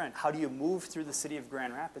meet a friend? How do you move through the city of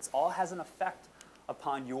Grand Rapids? All has an effect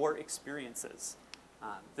upon your experiences.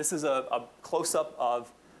 This is a close-up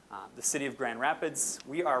of the city of Grand Rapids.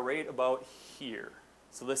 We are right about here.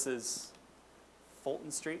 So this is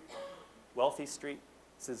Fulton Street, Wealthy Street.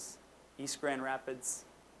 This is East Grand Rapids.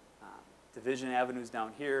 Division Avenue's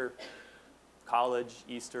down here. College,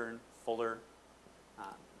 Eastern, Fuller.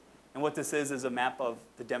 And what this is a map of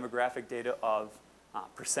the demographic data of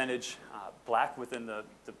percentage black within the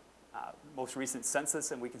most recent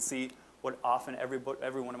census. And we can see what often every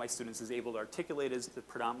one of my students is able to articulate is the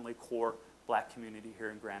predominantly core black community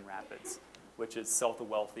here in Grand Rapids, which is south of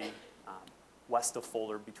Wealthy, west of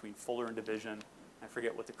Fuller, between Fuller and Division. I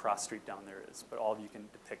forget what the cross street down there is, but all of you can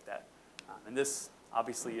depict that. And this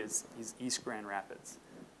obviously is East Grand Rapids.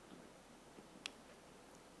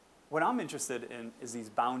 What I'm interested in is these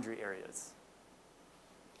boundary areas.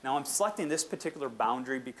 Now I'm selecting this particular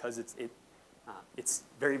boundary because it's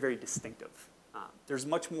very, very distinctive. There's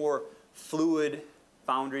much more fluid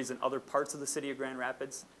boundaries in other parts of the city of Grand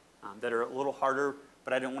Rapids that are a little harder,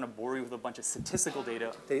 but I don't want to bore you with a bunch of statistical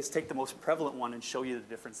data. They just take the most prevalent one and show you the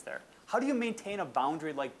difference there. How do you maintain a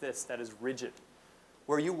boundary like this that is rigid,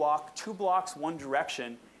 where you walk 2 blocks one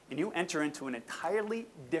direction and you enter into an entirely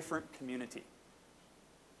different community?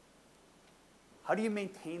 How do you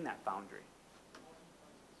maintain that boundary?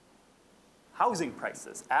 Housing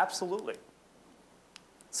prices, absolutely.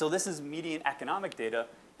 So this is median economic data,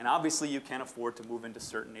 and obviously you can't afford to move into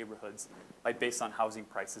certain neighborhoods based on housing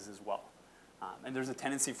prices as well. And there's a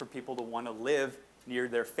tendency for people to want to live near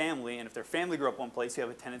their family, and if their family grew up one place, you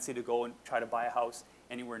have a tendency to go and try to buy a house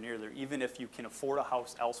anywhere near there, even if you can afford a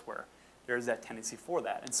house elsewhere. There's that tendency for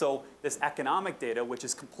that. And so this economic data, which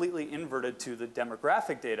is completely inverted to the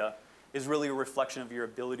demographic data, is really a reflection of your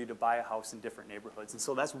ability to buy a house in different neighborhoods. And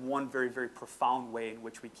so that's one very, very profound way in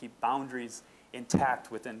which we keep boundaries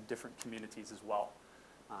intact within different communities as well.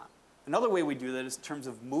 Another way we do that is in terms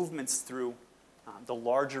of movements through the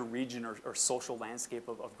larger region or social landscape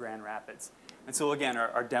of Grand Rapids. And so again,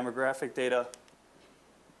 our demographic data,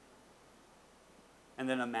 and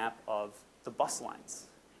then a map of the bus lines.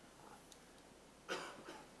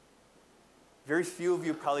 Very few of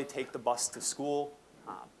you probably take the bus to school.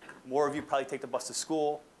 More of you probably take the bus to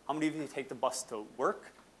school. How many of you take the bus to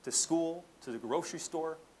work, to school, to the grocery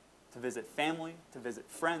store, to visit family, to visit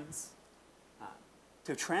friends?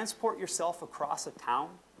 To transport yourself across a town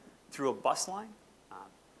through a bus line?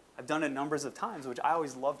 I've done it numbers of times, which I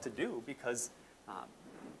always love to do because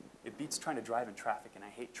it beats trying to drive in traffic, and I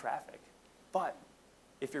hate traffic. But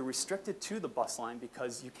if you're restricted to the bus line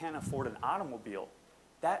because you can't afford an automobile,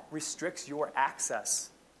 that restricts your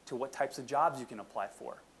access to what types of jobs you can apply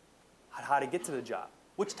for, how to get to the job,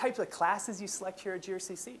 which types of classes you select here at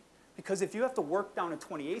GRCC. Because if you have to work down at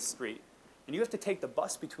 28th Street and you have to take the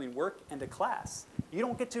bus between work and a class, you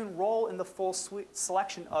don't get to enroll in the full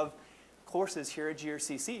selection of courses here at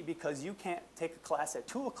GRCC because you can't take a class at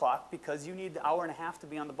 2 o'clock because you need an hour and a half to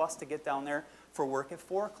be on the bus to get down there for work at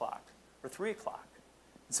 4 o'clock or 3 o'clock.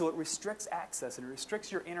 And so it restricts access and it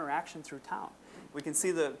restricts your interaction through town. We can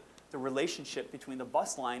see the relationship between the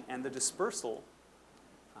bus line and the dispersal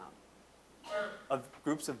of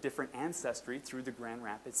groups of different ancestry through the Grand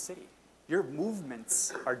Rapids city. Your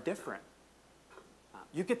movements are different.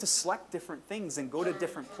 You get to select different things and go to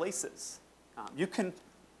different places. You can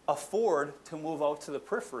afford to move out to the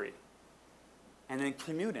periphery and then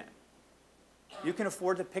commute in. You can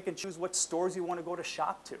afford to pick and choose what stores you want to go to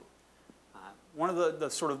shop to. one of the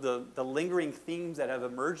sort of the lingering themes that have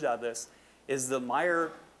emerged out of this is the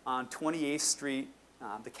mire on 28th Street,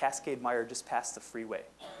 the Cascade Mire just past the freeway,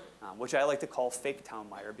 which I like to call fake town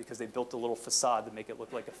mire because they built a little facade to make it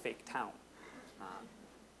look like a fake town,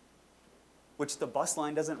 which the bus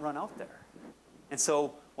line doesn't run out there. And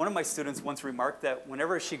so one of my students once remarked that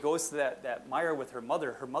whenever she goes to that mire with her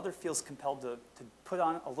mother feels compelled to put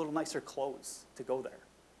on a little nicer clothes to go there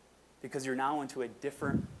because you're now into a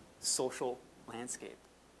different social landscape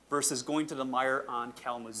versus going to the mire on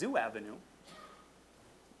Kalamazoo Avenue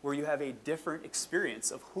where you have a different experience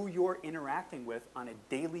of who you're interacting with on a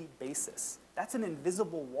daily basis. That's an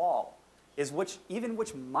invisible wall, is even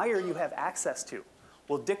which mire you have access to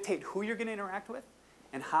will dictate who you're going to interact with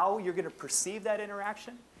and how you're going to perceive that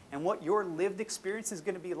interaction and what your lived experience is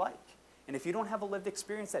going to be like. And if you don't have a lived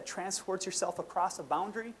experience that transports yourself across a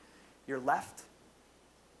boundary, you're left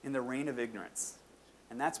in the reign of ignorance.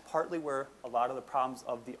 And that's partly where a lot of the problems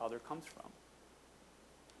of the other comes from.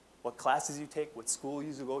 What classes you take, what school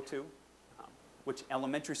you go to, which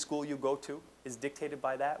elementary school you go to is dictated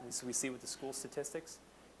by that. We see with the school statistics.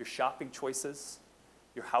 Your shopping choices,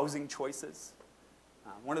 your housing choices.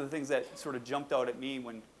 One of the things that sort of jumped out at me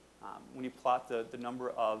when you plot the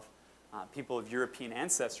number of people of European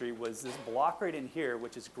ancestry was this block right in here,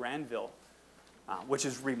 which is Granville, which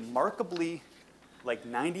is remarkably like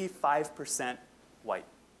 95% white.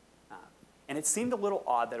 And it seemed a little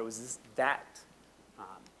odd that it was that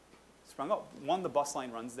sprung up. One, the bus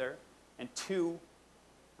line runs there, and two,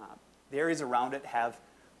 the areas around it have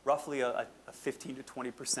roughly a 15 to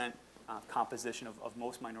 20% composition of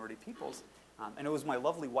most minority peoples. And it was my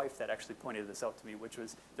lovely wife that actually pointed this out to me, which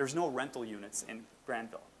was there's no rental units in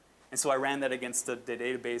Granville. And so I ran that against the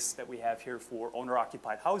database that we have here for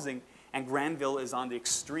owner-occupied housing, and Granville is on the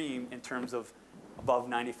extreme in terms of above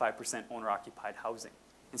 95% owner-occupied housing.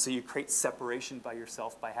 And so you create separation by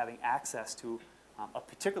yourself by having access to a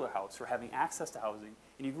particular house or having access to housing.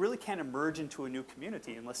 And you really can't emerge into a new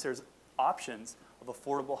community unless there's options of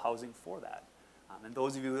affordable housing for that. And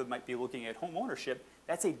those of you that might be looking at home ownership,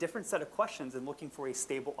 that's a different set of questions than looking for a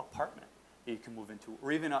stable apartment that you can move into,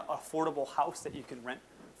 or even an affordable house that you can rent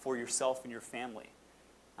for yourself and your family.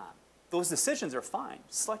 Those decisions are fine.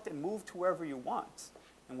 Select and move to wherever you want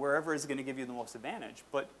and wherever is going to give you the most advantage.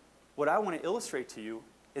 But what I want to illustrate to you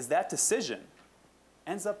is that decision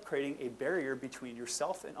ends up creating a barrier between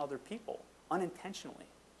yourself and other people unintentionally.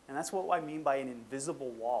 And that's what I mean by an invisible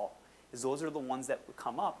wall, is those are the ones that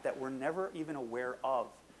come up that we're never even aware of,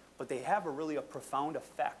 but they have a profound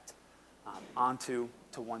effect onto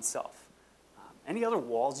oneself. Any other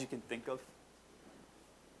walls you can think of?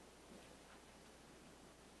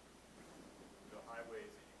 The highways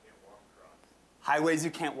that you can't walk across. Highways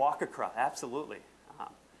you can't walk across, absolutely.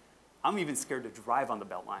 I'm even scared to drive on the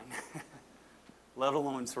Beltline, let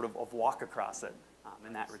alone sort of walk across it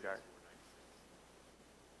in that regard.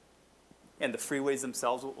 And the freeways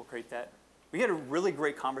themselves will create that. We had a really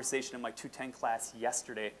great conversation in my 210 class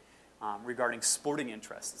yesterday regarding sporting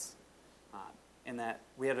interests. In that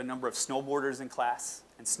we had a number of snowboarders in class,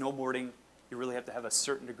 and snowboarding, you really have to have a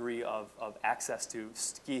certain degree of access to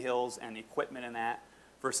ski hills and equipment in that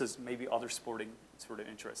versus maybe other sporting sort of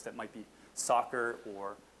interests that might be soccer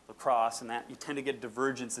or lacrosse, and that you tend to get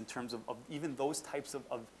divergence in terms of even those types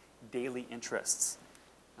of daily interests.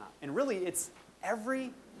 And really, it's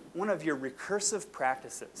every one of your recursive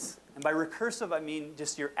practices. And by recursive, I mean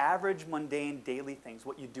just your average, mundane, daily things,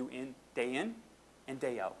 what you do in and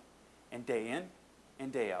day out, and day in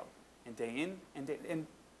and day out, and day in and day. And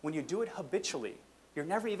when you do it habitually, you're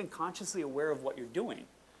never even consciously aware of what you're doing.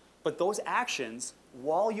 But those actions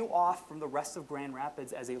wall you off from the rest of Grand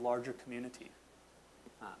Rapids as a larger community.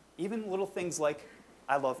 Even little things like,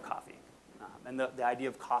 I love coffee. And the idea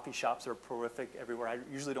of coffee shops are prolific everywhere. I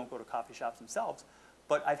usually don't go to coffee shops themselves.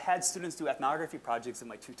 But I've had students do ethnography projects in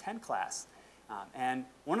my 210 class. And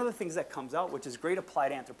one of the things that comes out, which is great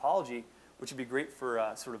applied anthropology, which would be great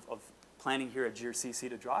for sort of planning here at GRCC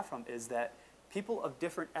to draw from, is that people of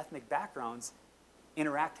different ethnic backgrounds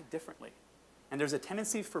interact differently. And there's a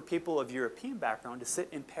tendency for people of European background to sit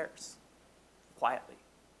in pairs, quietly,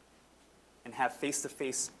 and have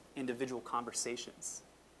face-to-face individual conversations.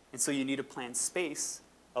 And so you need a planned space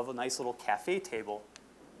of a nice little cafe table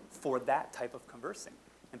for that type of conversing.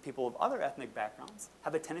 And people of other ethnic backgrounds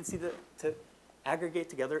have a tendency to aggregate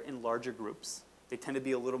together in larger groups. They tend to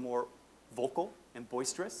be a little more vocal and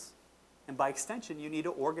boisterous. And by extension, you need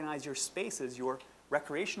to organize your spaces, your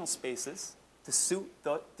recreational spaces, to suit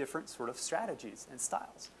the different sort of strategies and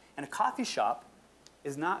styles. And a coffee shop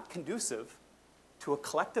is not conducive to a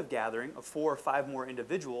collective gathering of 4 or 5 more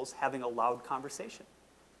individuals having a loud conversation.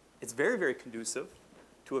 it's very, very conducive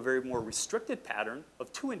to a very more restricted pattern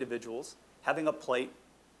of two individuals having a polite,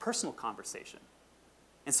 personal conversation.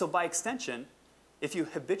 And so by extension, if you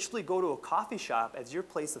habitually go to a coffee shop as your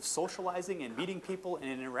place of socializing and meeting people and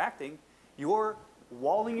interacting, you're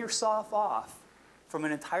walling yourself off from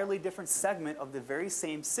an entirely different segment of the very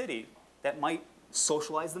same city that might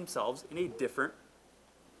socialize themselves in a different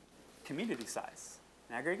community size,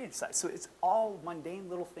 an aggregated size. So it's all mundane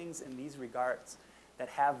little things in these regards that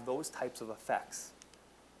have those types of effects.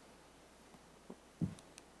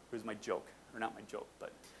 Here's my joke, or not my joke,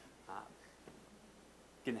 but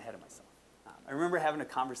getting ahead of myself. I remember having a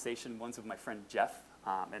conversation once with my friend Jeff,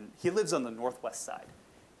 and he lives on the northwest side.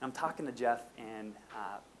 And I'm talking to Jeff, and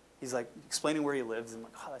he's like explaining where he lives, and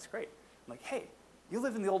I'm like, oh, that's great. I'm like, hey, you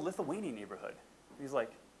live in the old Lithuanian neighborhood. And he's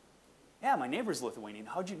like, yeah, my neighbor's Lithuanian.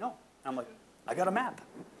 How'd you know? And I'm like, I got a map.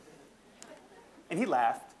 And he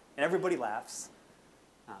laughed, and everybody laughs.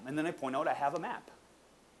 And then I point out I have a map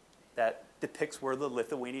that depicts where the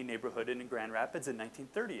Lithuanian neighborhood in Grand Rapids in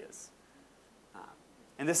 1930 is.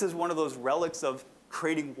 And this is one of those relics of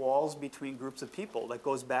creating walls between groups of people that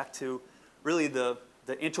goes back to really the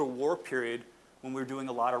interwar period when we were doing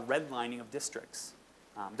a lot of redlining of districts.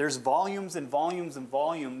 There's volumes and volumes and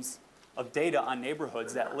volumes of data on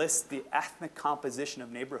neighborhoods that list the ethnic composition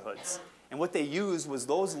of neighborhoods. And what they used was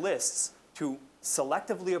those lists to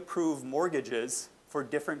selectively approve mortgages for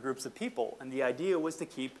different groups of people. And the idea was to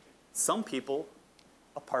keep some people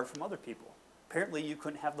apart from other people. Apparently, you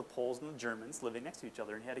couldn't have the Poles and the Germans living next to each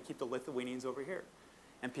other, and you had to keep the Lithuanians over here.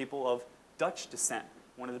 And people of Dutch descent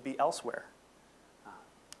wanted to be elsewhere.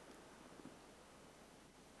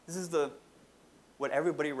 This is what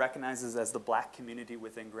everybody recognizes as the black community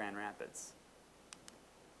within Grand Rapids.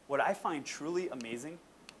 What I find truly amazing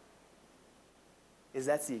is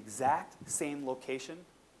that's the exact same location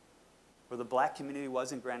where the black community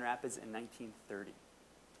was in Grand Rapids in 1930.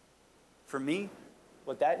 For me,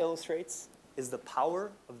 what that illustrates is the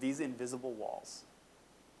power of these invisible walls.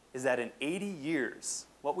 Is that in 80 years,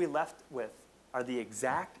 what we left with are the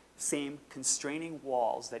exact same constraining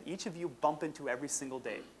walls that each of you bump into every single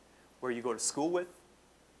day, where you go to school with,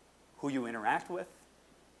 who you interact with,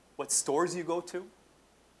 what stores you go to,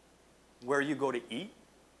 where you go to eat,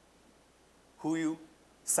 who you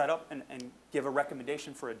set up and give a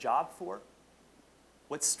recommendation for a job for,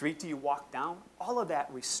 what street do you walk down? All of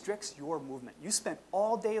that restricts your movement. You spent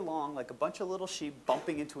all day long like a bunch of little sheep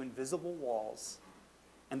bumping into invisible walls.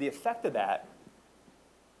 And the effect of that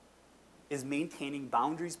is maintaining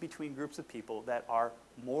boundaries between groups of people that are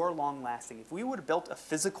more long-lasting. If we would have built a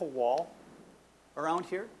physical wall around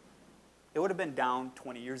here, it would have been down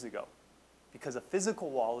 20 years ago. Because a physical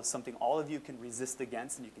wall is something all of you can resist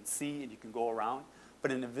against and you can see and you can go around.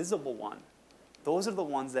 But an invisible one, those are the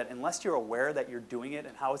ones that, unless you're aware that you're doing it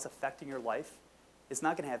and how it's affecting your life, it's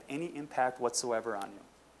not going to have any impact whatsoever on you.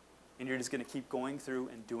 And you're just going to keep going through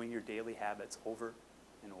and doing your daily habits over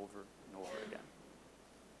and over and over again.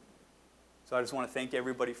 So I just want to thank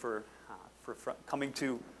everybody for coming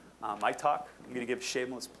to my talk. I'm going to give a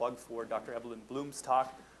shameless plug for Dr. Evelyn Bloom's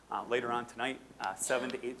talk later on tonight, 7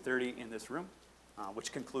 to 8:30 in this room,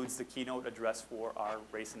 which concludes the keynote address for our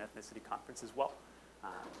Race and Ethnicity Conference as well.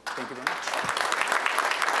 Thank you very much.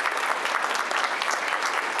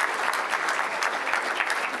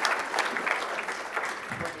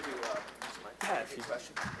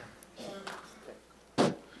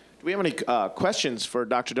 Do we have any questions for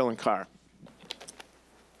Dr. Dillon Carr?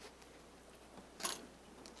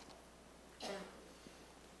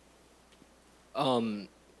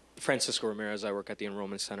 Francisco Ramirez. I work at the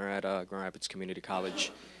Enrollment Center at Grand Rapids Community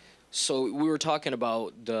College. So we were talking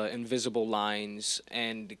about the invisible lines,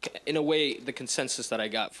 and in a way, the consensus that I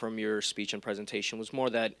got from your speech and presentation was more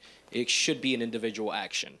that it should be an individual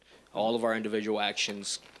action. All of our individual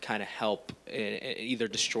actions kind of help either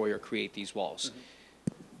destroy or create these walls. Mm-hmm.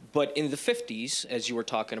 But in the 50s, as you were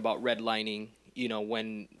talking about redlining, you know,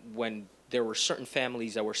 when there were certain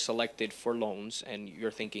families that were selected for loans, and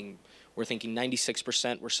we're thinking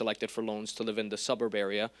 96% were selected for loans to live in the suburb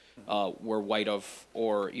area, were white of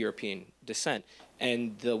or European descent,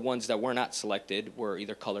 and the ones that were not selected were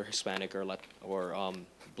either color, Hispanic, or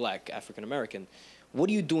black, African American. What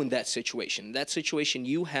do you do in that situation? In that situation,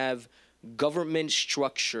 you have government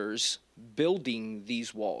structures building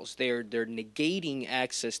these walls. They're negating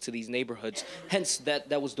access to these neighborhoods. Hence,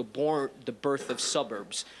 that was the birth of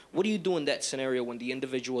suburbs. What do you do in that scenario when the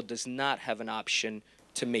individual does not have an option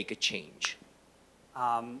to make a change?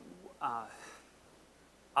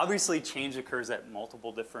 Obviously, change occurs at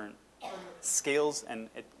multiple different scales, and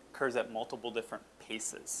it occurs at multiple different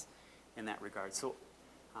paces in that regard. So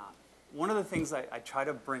one of the things I try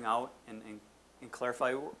to bring out and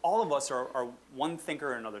clarify, all of us are one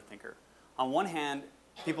thinker or another thinker. On one hand,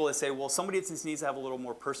 people that say, well, somebody just needs to have a little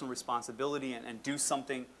more personal responsibility and do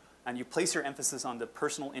something, and you place your emphasis on the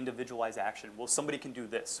personal individualized action. Well, somebody can do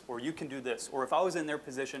this, or you can do this, or if I was in their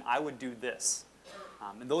position, I would do this.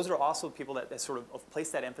 And those are also people that sort of place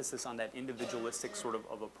that emphasis on that individualistic sort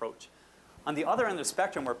of approach. On the other end of the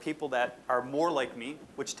spectrum are people that are more like me,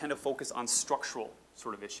 which tend to focus on structural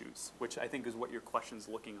sort of issues, which I think is what your question's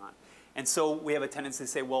looking on. And so we have a tendency to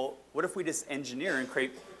say, well, what if we just engineer and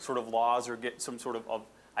create sort of laws or get some sort of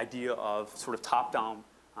idea of sort of top-down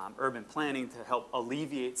urban planning to help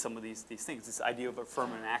alleviate some of these things. This idea of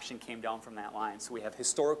affirmative action came down from that line. So we have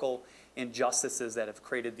historical injustices that have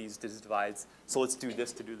created these divides. So let's do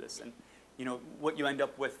this to do this. And you know, what you end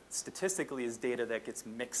up with statistically is data that gets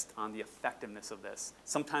mixed on the effectiveness of this.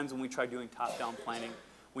 Sometimes when we try doing top-down planning,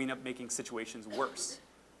 we end up making situations worse.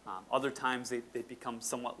 Other times they become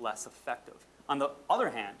somewhat less effective. On the other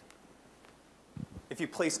hand, if you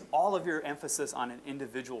place all of your emphasis on an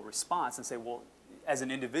individual response and say, well, as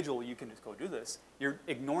an individual, you can just go do this, you're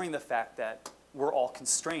ignoring the fact that we're all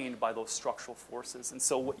constrained by those structural forces. And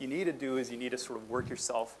so what you need to do is you need to sort of work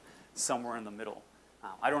yourself somewhere in the middle.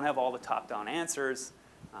 I don't have all the top-down answers,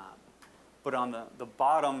 but on the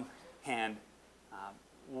bottom hand,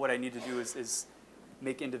 what I need to do is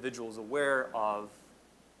make individuals aware of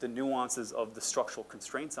the nuances of the structural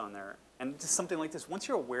constraints on there. And just something like this, once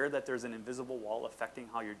you're aware that there's an invisible wall affecting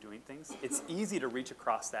how you're doing things, it's easy to reach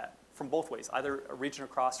across that from both ways. Either reaching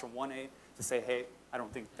across from 1A to say, hey, I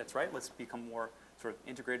don't think that's right, let's become more sort of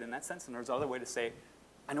integrated in that sense. And there's another way to say,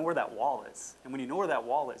 I know where that wall is. And when you know where that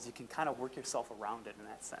wall is, you can kind of work yourself around it in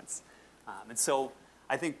that sense. And so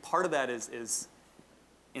I think part of that is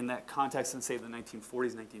in that context in, say, the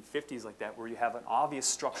 1940s, 1950s like that, where you have an obvious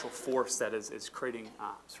structural force that is creating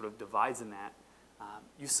sort of divides in that.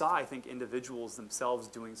 You saw, I think, individuals themselves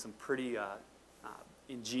doing some pretty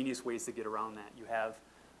ingenious ways to get around that. You have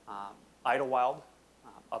Idlewild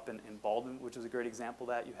up in Baldwin, which is a great example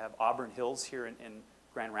of that. You have Auburn Hills here in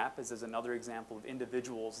Grand Rapids as another example of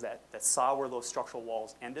individuals that saw where those structural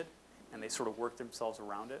walls ended, and they sort of worked themselves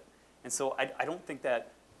around it. And so I don't think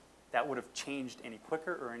that would have changed any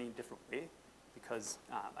quicker or any different way, because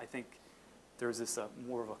I think there's this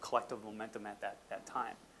more of a collective momentum at that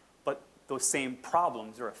time. But those same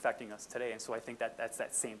problems are affecting us today, and so I think that's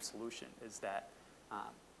that same solution, is that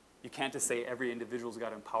you can't just say every individual's got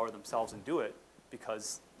to empower themselves and do it,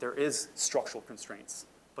 because there is structural constraints.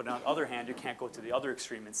 But on the other hand, you can't go to the other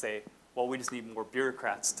extreme and say, well, we just need more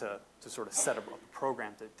bureaucrats to sort of set up a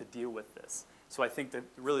program to deal with this. So I think that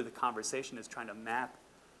really the conversation is trying to map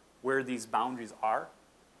where these boundaries are,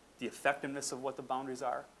 the effectiveness of what the boundaries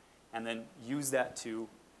are, and then use that to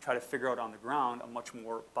try to figure out on the ground a much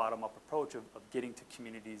more bottom-up approach of getting to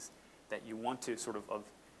communities that you want to sort of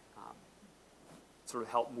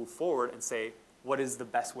help move forward and say, what is the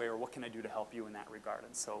best way, or what can I do to help you in that regard?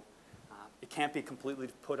 And so it can't be completely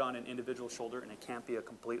put on an individual shoulder, and it can't be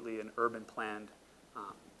an urban planned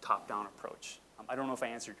top-down approach. I don't know if I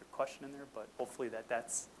answered your question in there, but hopefully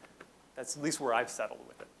that's at least where I've settled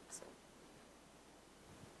with it. So.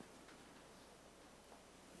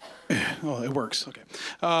 Oh, it works. Okay.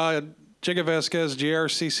 Jacob Vasquez,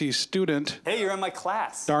 GRCC student. Hey, you're in my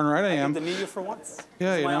class. Darn right I am. I get to meet you for once.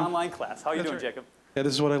 Yeah, this is you my know. online class. How are you doing, right. Jacob? Yeah,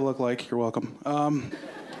 this is what I look like. You're welcome.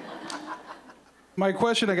 My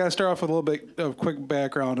question, I got to start off with a little bit of quick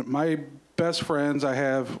background. My best friends, I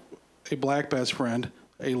have a black best friend,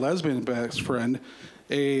 a lesbian best friend,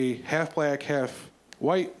 a half black, half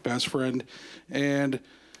white best friend, and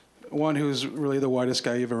one who's really the whitest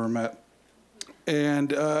guy you've ever met.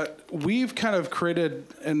 And we've kind of created,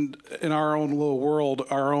 in our own little world,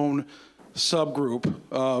 our own subgroup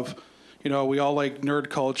of, we all like nerd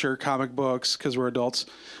culture, comic books, because we're adults,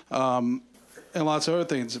 and lots of other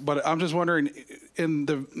things. But I'm just wondering, in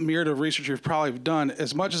the myriad of research you've probably done,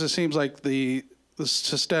 as much as it seems like the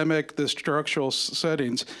systemic, the structural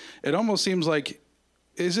settings, it almost seems like,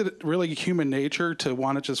 is it really human nature to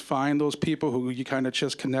want to just find those people who you kind of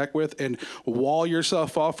just connect with and wall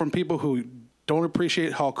yourself off from people who don't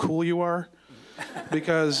appreciate how cool you are?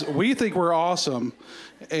 Because we think we're awesome,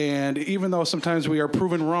 and even though sometimes we are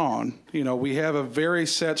proven wrong, we have a very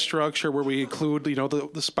set structure where we include,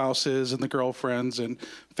 the spouses and the girlfriends and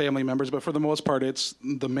family members, but for the most part, it's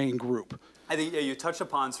the main group. I think you touched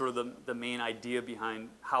upon sort of the main idea behind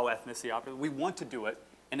how ethnicity operates. We want to do it,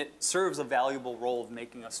 and it serves a valuable role of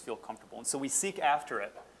making us feel comfortable, and so we seek after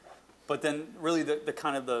it. But then really the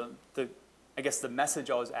kind of the I guess the message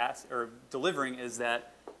I was delivering is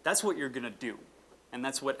that that's what you're going to do, and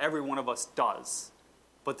that's what every one of us does.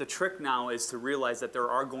 But the trick now is to realize that there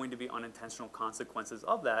are going to be unintentional consequences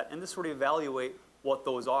of that, and to sort of evaluate what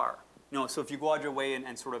those are. You know, so if you go out your way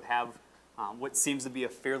and sort of have what seems to be a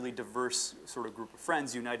fairly diverse sort of group of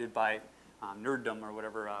friends united by nerddom or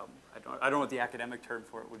whatever, I don't know what the academic term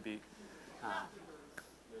for it would be.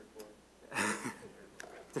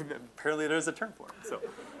 Apparently there's a term for it. So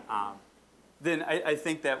then I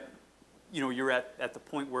think that, you know, you're at the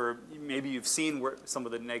point where maybe you've seen where some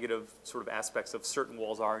of the negative sort of aspects of certain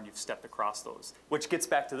walls are, and you've stepped across those. Which gets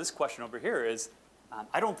back to this question over here is,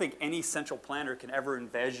 I don't think any central planner can ever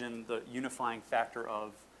envision the unifying factor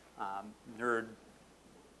of nerd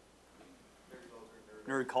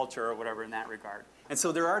culture or whatever in that regard. And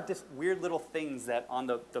so there are just weird little things that on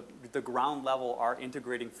the ground level are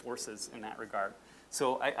integrating forces in that regard.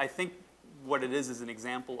 So I think what it is an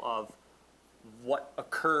example of what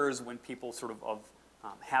occurs when people sort of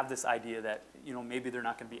have this idea that, you know, maybe they're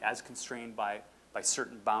not going to be as constrained by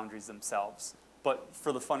certain boundaries themselves. But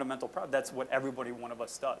for the fundamental problem, that's what every one of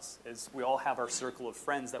us does, is we all have our circle of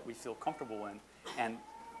friends that we feel comfortable in. And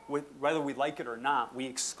whether we like it or not, we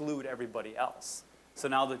exclude everybody else. So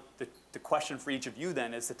now the question for each of you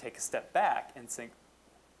then is to take a step back and think,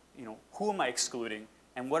 you know, who am I excluding?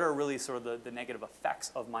 And what are really sort of the negative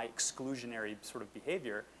effects of my exclusionary sort of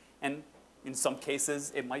behavior? And in some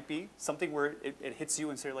cases, it might be something where it hits you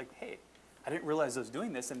and say, like, hey, I didn't realize I was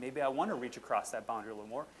doing this, and maybe I want to reach across that boundary a little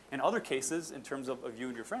more. In other cases, in terms of you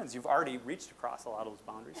and your friends, you've already reached across a lot of those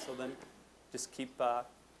boundaries. So then just keep on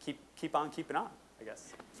keeping on, I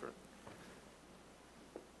guess. Sort of.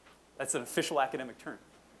 That's an official academic term.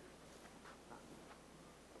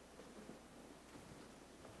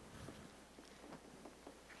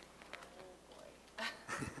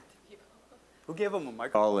 Who gave him a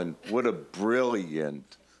microphone? Colin, what a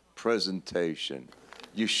brilliant presentation.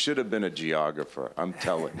 You should have been a geographer, I'm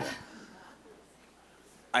telling you.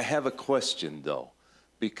 I have a question, though,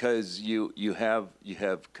 because you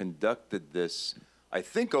have conducted this, I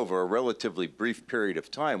think, over a relatively brief period of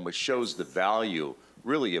time, which shows the value,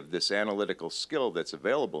 really, of this analytical skill that's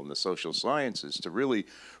available in the social sciences to really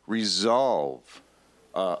resolve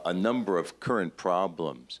a number of current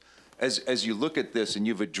problems. As you look at this, and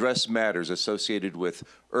you've addressed matters associated with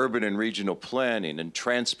urban and regional planning and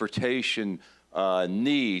transportation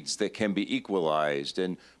needs that can be equalized,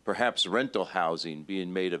 and perhaps rental housing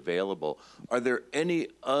being made available, are there any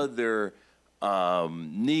other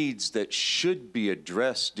needs that should be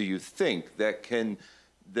addressed, do you think, that can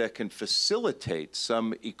facilitate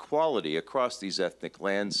some equality across these ethnic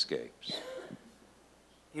landscapes?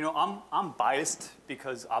 You know, I'm biased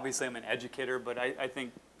because obviously I'm an educator, but I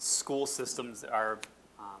think school systems are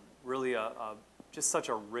really just such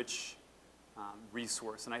a rich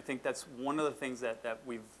resource. And I think that's one of the things that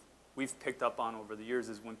we've picked up on over the years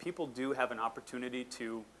is when people do have an opportunity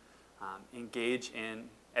to engage in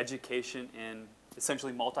education in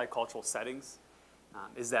essentially multicultural settings,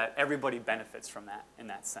 is that everybody benefits from that in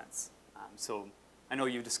that sense. So I know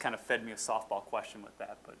you just kind of fed me a softball question with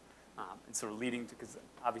that, but and sort of leading to, because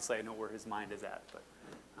obviously I know where his mind is at, but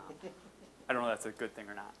I don't know if that's a good thing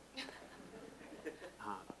or not.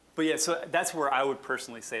 But yeah, so that's where I would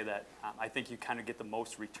personally say that I think you kind of get the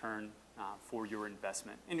most return for your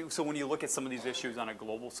investment. And so when you look at some of these issues on a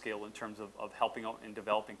global scale in terms of helping out in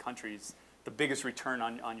developing countries, the biggest return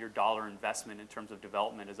on your dollar investment in terms of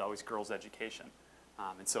development is always girls' education.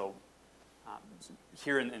 And so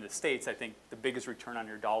here in the States, I think the biggest return on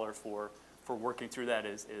your dollar for working through that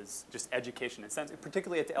is just education, in sense,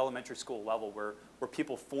 particularly at the elementary school level, where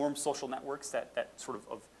people form social networks that sort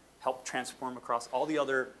of help transform across all the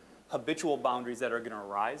other habitual boundaries that are going to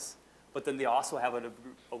arise. But then they also have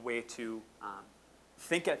a way to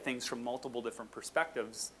think at things from multiple different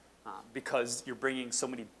perspectives because you're bringing so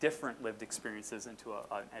many different lived experiences into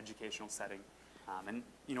an educational setting. And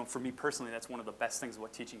you know, for me personally, that's one of the best things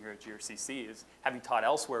about teaching here at GRCC is having taught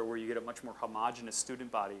elsewhere where you get a much more homogenous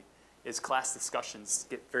student body, is class discussions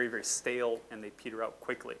get very, very stale and they peter out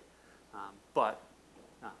quickly. But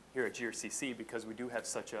here at GRCC, because we do have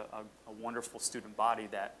such a wonderful student body,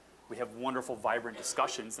 that we have wonderful, vibrant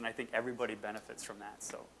discussions, and I think everybody benefits from that.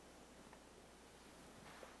 So.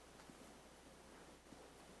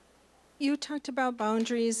 You talked about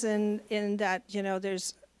boundaries and in that, you know,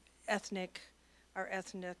 there's our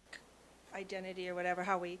ethnic identity or whatever,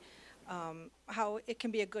 how it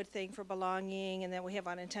can be a good thing for belonging, and then we have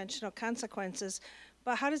unintentional consequences.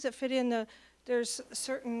 But how does it fit in there's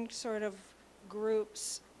certain sort of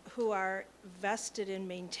groups who are vested in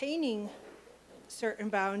maintaining certain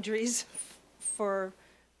boundaries for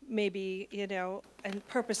maybe, you know, and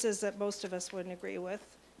purposes that most of us wouldn't agree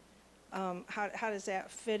with. how does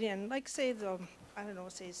that fit in? Like, say, I don't know,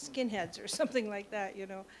 say skinheads or something like that, you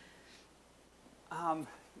know?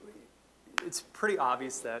 It's pretty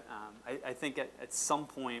obvious that I think at some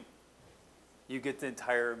point you get the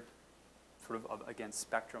entire sort of again,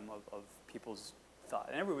 spectrum of people's thought.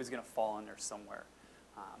 And everybody's going to fall in there somewhere.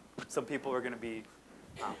 Some people are going to be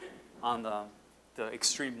on the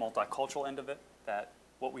extreme multicultural end of it, that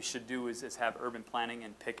what we should do is have urban planning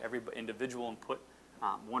and pick every individual and put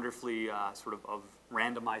wonderfully sort of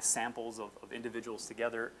randomized samples of individuals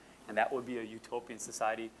together, and that would be a utopian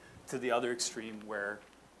society. To the other extreme where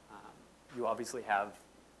you obviously have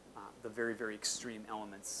the very, very extreme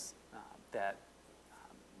elements that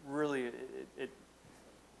really it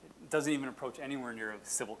doesn't even approach anywhere near a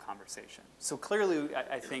civil conversation. So clearly,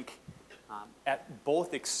 I think at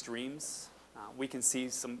both extremes, we can see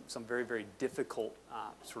some very, very difficult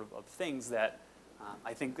sort of things that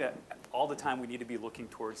I think that all the time we need to be looking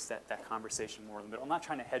towards that conversation more in the middle. I'm not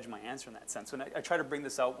trying to hedge my answer in that sense. When I try to bring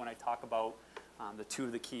this out when I talk about the two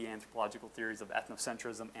of the key anthropological theories of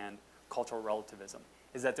ethnocentrism and cultural relativism,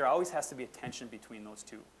 is that there always has to be a tension between those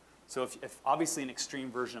two. So if obviously an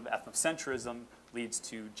extreme version of ethnocentrism leads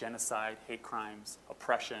to genocide, hate crimes,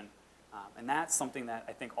 oppression, and that's something that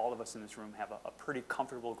I think all of us in this room have a pretty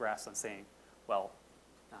comfortable grasp on saying, well,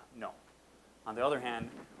 no. On the other hand,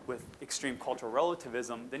 with extreme cultural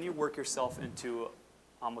relativism, then you work yourself into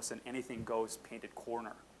almost an anything goes painted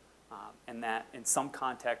corner. And that in some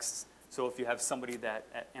contexts, so if you have somebody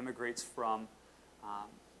that immigrates from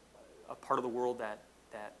a part of the world that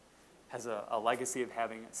has a legacy of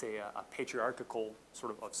having, say, a patriarchal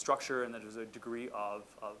sort of structure, and that there's a degree of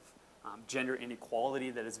gender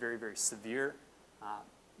inequality that is very, very severe,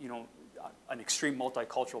 you know, an extreme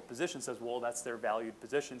multicultural position says, well, that's their valued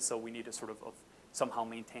position, so we need to sort of somehow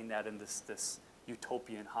maintain that in this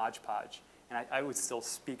utopian hodgepodge. And I would still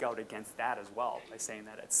speak out against that as well by saying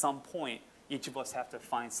that at some point, each of us have to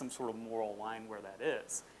find some sort of moral line where that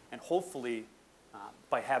is. And hopefully,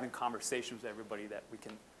 by having conversations with everybody, that we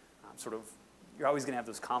can sort of, you're always going to have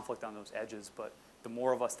those conflict on those edges, but the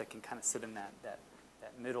more of us that can kind of sit in that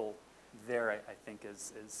middle there, I think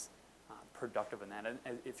is productive in that.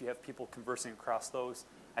 And if you have people conversing across those,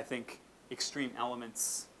 I think extreme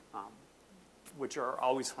elements, which are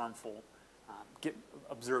always harmful, get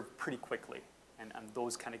observed pretty quickly, and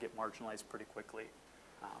those kind of get marginalized pretty quickly.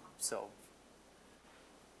 So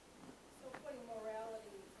putting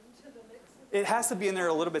morality into the mix? It has to be in there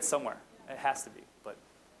a little bit somewhere. It has to be, but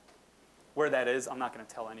where that is, I'm not going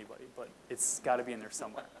to tell anybody, but it's got to be in there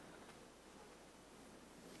somewhere.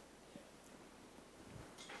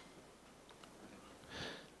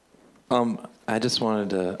 I just wanted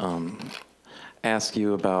to ask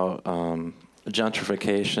you about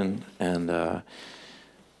gentrification, and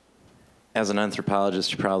as an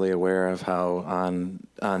anthropologist, you're probably aware of how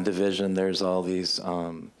on Division there's all these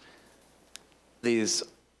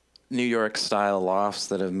New York-style lofts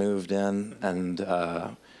that have moved in, and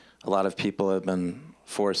a lot of people have been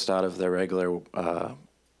forced out of their regular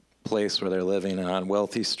place where they're living. And on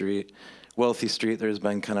Wealthy Street, there's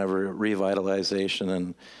been kind of a revitalization,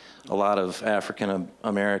 and a lot of African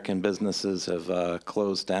American businesses have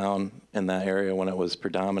closed down in that area when it was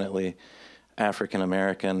predominantly African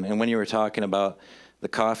American. And when you were talking about the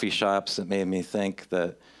coffee shops, it made me think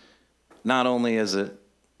that not only is it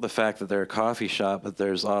the fact that they're a coffee shop, but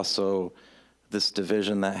there's also this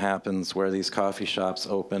division that happens where these coffee shops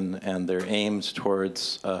open and they're aimed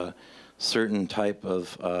towards a certain type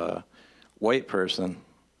of white person.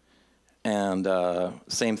 And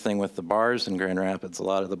same thing with the bars in Grand Rapids. A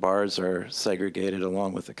lot of the bars are segregated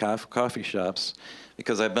along with the coffee shops,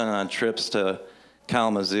 because I've been on trips to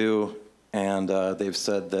Kalamazoo, and they've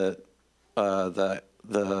said that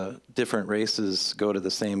the different races go to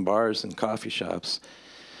the same bars and coffee shops.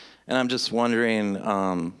 And I'm just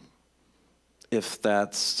wondering if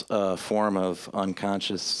that's a form of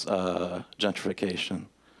unconscious gentrification.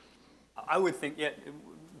 I would think, yeah,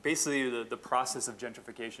 basically the process of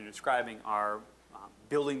gentrification you're describing are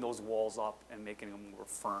building those walls up and making them more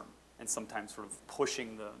firm, and sometimes sort of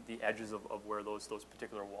pushing the edges of where those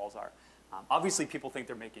particular walls are. Obviously, people think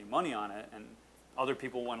they're making money on it, and other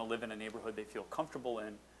people want to live in a neighborhood they feel comfortable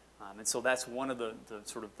in. And so that's one of the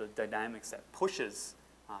sort of the dynamics that pushes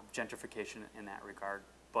gentrification in that regard.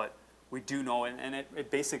 But we do know, and it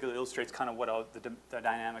basically illustrates kind of what the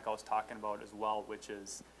dynamic I was talking about as well, which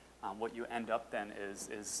is what you end up then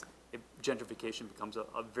is gentrification becomes a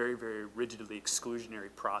very, very rigidly exclusionary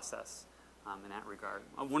process in that regard.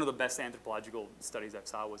 One of the best anthropological studies I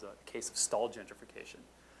saw was a case of stalled gentrification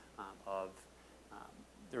of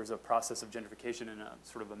there was a process of gentrification in a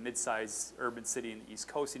sort of a mid-sized urban city in the East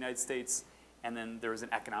Coast of the United States, and then there was an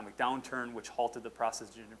economic downturn which halted the process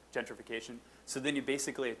of gentrification. So then you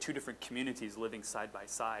basically had two different communities living side by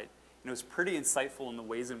side. And it was pretty insightful in the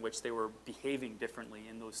ways in which they were behaving differently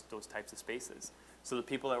in those types of spaces. So the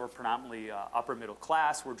people that were predominantly upper middle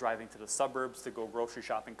class were driving to the suburbs to go grocery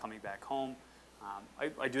shopping, coming back home.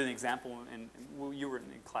 I do an example, and you were in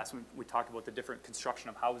class when we talked about the different construction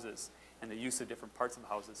of houses and the use of different parts of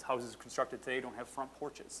houses. Houses constructed today don't have front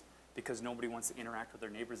porches because nobody wants to interact with their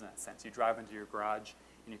neighbors in that sense. You drive into your garage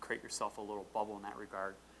and you create yourself a little bubble in that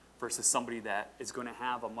regard, versus somebody that is going to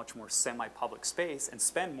have a much more semi-public space and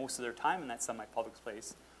spend most of their time in that semi-public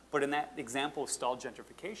space. But in that example of stalled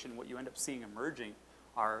gentrification, what you end up seeing emerging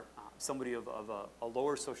are somebody of a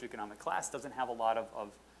lower socioeconomic class doesn't have a lot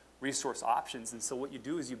of resource options, and so what you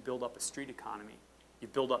do is you build up a street economy. You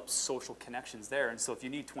build up social connections there, and so if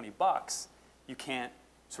you need 20 bucks, you can't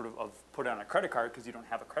sort of put it on a credit card because you don't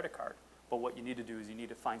have a credit card. But what you need to do is you need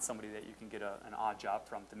to find somebody that you can get an odd job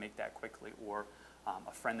from to make that quickly, or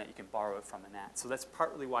a friend that you can borrow it from in that. So that's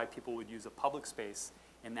partly why people would use a public space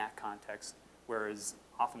in that context, whereas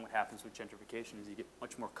often what happens with gentrification is you get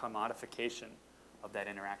much more commodification of that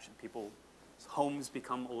interaction. People's homes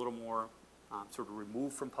become a little more sort of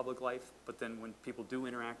removed from public life, but then when people do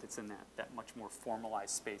interact, it's in that much more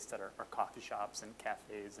formalized space that are coffee shops and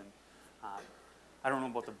cafes. And I don't know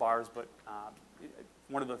about the bars, but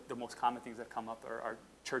one of the most common things that come up are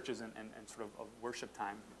churches and sort of worship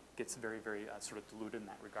time gets very, very sort of diluted in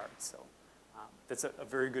that regard. So that's a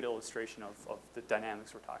very good illustration of the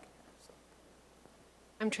dynamics we're talking here. So.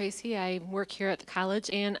 I'm Tracy. I work here at the college,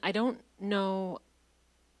 and I don't know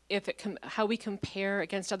if how we compare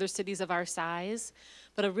against other cities of our size,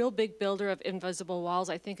 but a real big builder of invisible walls,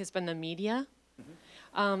 I think, has been the media.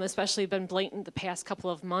 Mm-hmm. Especially been blatant the past couple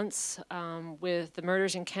of months with the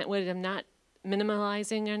murders in Kentwood. I'm not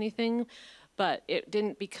minimalizing anything, but it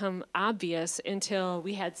didn't become obvious until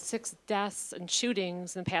we had 6 deaths and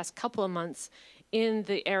shootings in the past couple of months in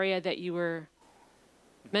the area that you were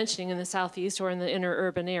mentioning in the southeast or in the inner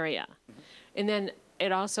urban area. Mm-hmm. And then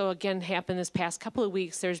it also, again, happened this past couple of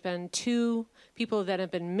weeks. There's been 2 people that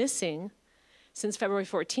have been missing since February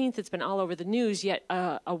 14th. It's been all over the news, yet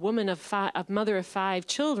a woman a mother of 5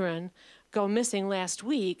 children go missing last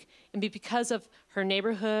week, and because of her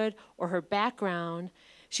neighborhood or her background,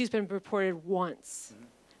 she's been reported once. Mm-hmm.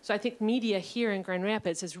 So I think media here in Grand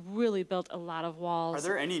Rapids has really built a lot of walls. Are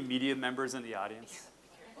there any media members in the audience?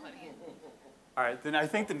 All right, then I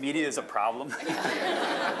think the media is a problem.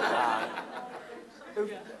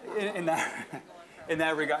 In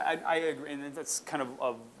that regard, I agree, and that's kind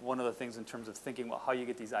of one of the things in terms of thinking about how you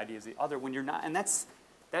get these ideas the other when you're not, and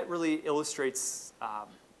that really illustrates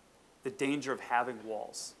the danger of having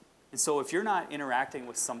walls. And so if you're not interacting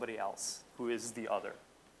with somebody else who is the other,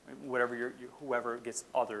 whatever whoever gets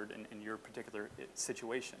othered in your particular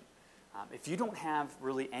situation, if you don't have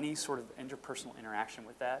really any sort of interpersonal interaction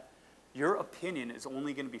with that, your opinion is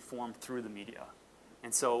only going to be formed through the media.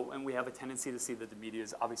 And we have a tendency to see that the media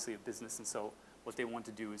is obviously a business, and so what they want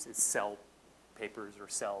to do is sell papers or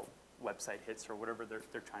sell website hits or whatever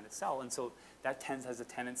they're trying to sell. And so that has a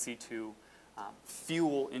tendency to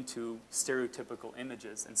fuel into stereotypical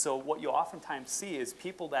images. And so what you oftentimes see is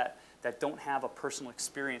people that don't have a personal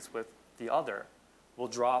experience with the other will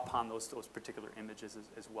draw upon those particular images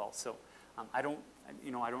as well. So I don't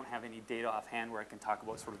have any data offhand where I can talk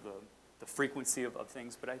about sort of the frequency of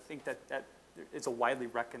things, but I think that it's a widely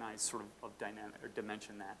recognized sort of dynamic or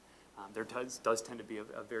dimension that there does tend to be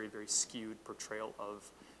a very, very skewed portrayal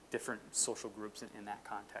of different social groups in that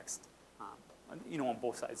context. On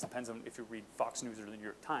both sides. Depends on if you read Fox News or the New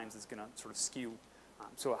York Times, it's going to sort of skew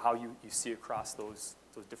so how you see across those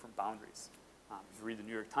different boundaries. If you read the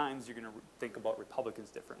New York Times, you're going to think about Republicans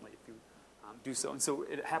differently if you do so. And so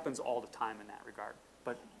it happens all the time in that regard.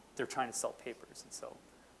 But they're trying to sell papers, and so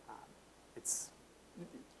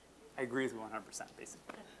I agree with you 100%,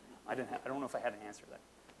 basically. I don't know if I had an answer to that.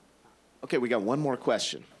 Okay, we got one more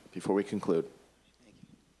question before we conclude. Thank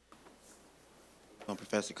you. I'm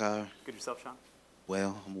Professor Carr. Good yourself, Sean?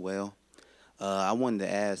 Well, I'm well. I wanted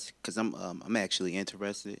to ask, because I'm actually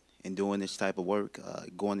interested in doing this type of work,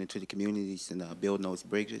 going into the communities and building those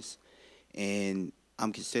bridges. And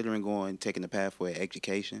I'm considering taking the pathway of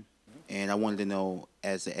education. Mm-hmm. And I wanted to know,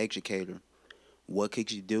 as an educator, what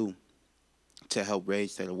could you do to help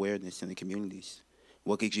raise that awareness in the communities?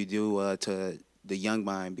 What could you do to the young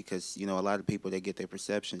mind? Because, a lot of people, they get their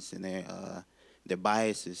perceptions and their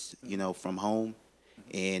biases, from home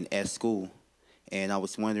and at school. And I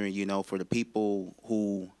was wondering, for the people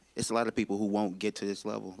who it's a lot of people who won't get to this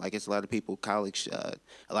level. Like it's a lot of people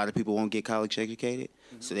a lot of people won't get college educated,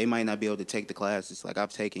 so they might not be able to take the classes. Like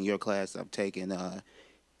I've taken your class, I've taken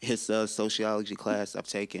his sociology class, I've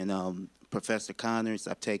taken Professor Connors,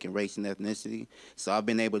 I've taken race and ethnicity. So I've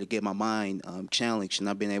been able to get my mind challenged, and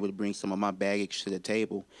I've been able to bring some of my baggage to the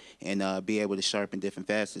table and be able to sharpen different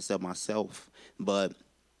facets of myself. But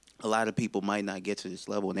a lot of people might not get to this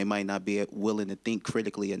level, and they might not be willing to think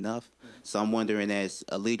critically enough. So I'm wondering, as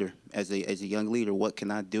a leader, as a young leader, what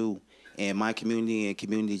can I do in my community and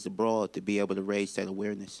communities abroad to be able to raise that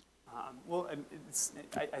awareness? Well,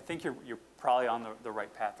 I think you're probably on the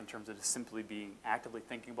right path in terms of just simply being actively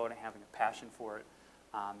thinking about it, having a passion for it.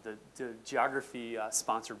 The geography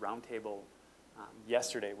sponsored roundtable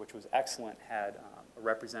yesterday, which was excellent, had a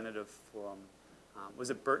representative from,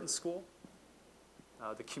 was it Burton School?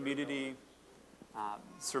 The community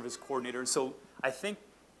service coordinator. And so I think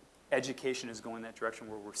education is going that direction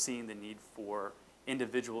where we're seeing the need for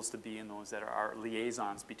individuals to be in those that are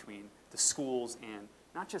liaisons between the schools and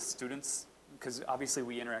not just students, because obviously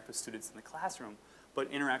we interact with students in the classroom,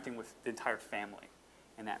 but interacting with the entire family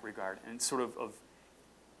in that regard, and sort of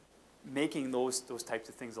making those types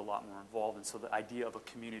of things a lot more involved. And so the idea of a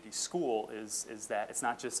community school is that it's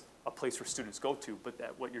not just a place where students go to, but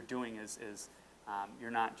that what you're doing is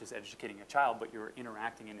you're not just educating a child, but you're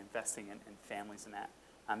interacting and investing in families in that.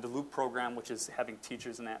 The Loop program, which is having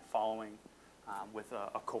teachers in that following with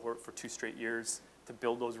a cohort for 2 straight years to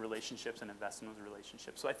build those relationships and invest in those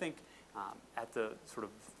relationships. So I think at the sort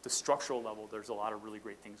of the structural level, there's a lot of really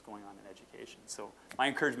great things going on in education. So my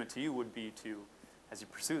encouragement to you would be to, as you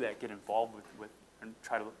pursue that, get involved with and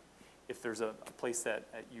try to, if there's a place that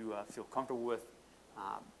you feel comfortable with,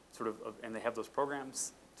 and they have those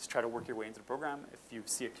programs, just try to work your way into the program. If you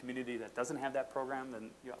see a community that doesn't have that program,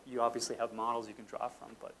 then you obviously have models you can draw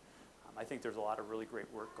from. But I think there's a lot of really great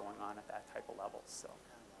work going on at that type of level. So,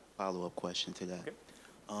 Follow-up question to that.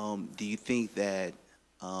 Okay. Do you think that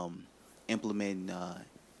implementing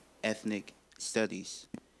ethnic studies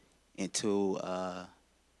into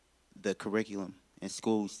the curriculum in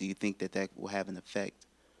schools, do you think that will have an effect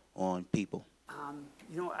on people?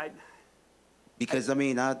 Because I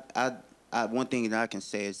mean, one thing that I can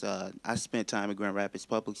say is I spent time in Grand Rapids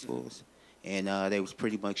public schools, and they was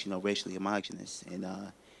pretty much racially homogenous. And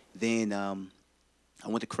then I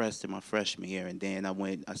went to Crest in my freshman year, and then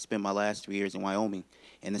I spent my last 3 years in Wyoming,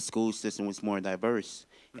 and the school system was more diverse.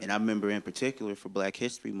 And I remember in particular for Black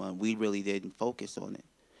History Month, we really didn't focus on it.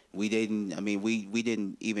 We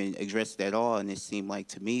didn't even address it at all, and it seemed like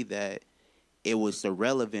to me that it was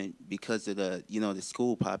irrelevant because of the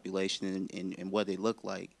school population and what it looked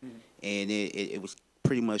like. And it was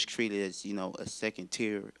pretty much treated as a second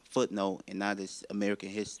tier footnote and not as American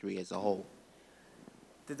history as a whole.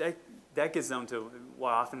 That gets down to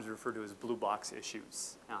what often is referred to as blue box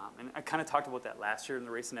issues. And I kind of talked about that last year in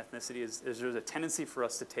the race and ethnicity, is there's a tendency for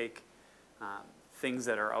us to take things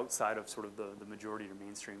that are outside of sort of the majority or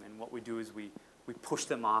mainstream, and what we do is we push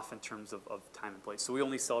them off in terms of time and place. So we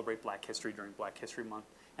only celebrate Black history during Black History Month,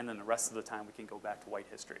 and then the rest of the time we can go back to white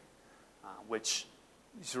history, which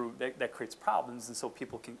that creates problems, and so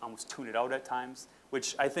people can almost tune it out at times,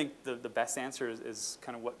 which I think the best answer is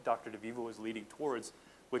kind of what Dr. DeVivo was leading towards,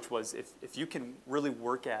 which was if you can really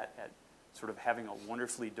work at sort of having a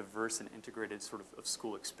wonderfully diverse and integrated sort of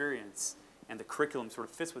school experience, and the curriculum sort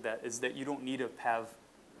of fits with that, is that you don't need to have,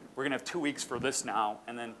 we're going to have 2 weeks for this now,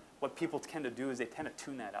 and then what people tend to do is they tend to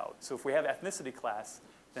tune that out. So if we have ethnicity class,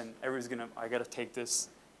 then everybody's going to, I got to take this,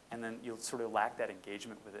 and then you'll sort of lack that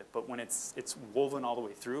engagement with it. But when it's woven all the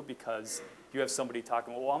way through, because you have somebody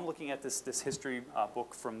talking, well, I'm looking at this history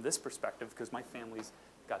book from this perspective because my family's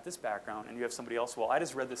got this background, and you have somebody else, well, I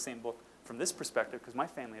just read the same book from this perspective because my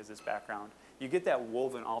family has this background. You get that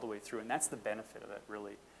woven all the way through, and that's the benefit of it,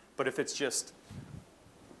 really. But if it's just,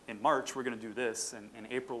 in March, we're going to do this, and in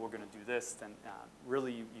April, we're going to do this, then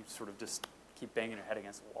really you sort of just keep banging your head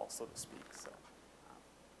against the wall, so to speak. So,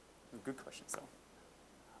 good questions, though.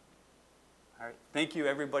 All right, thank you,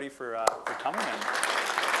 everybody, for coming, and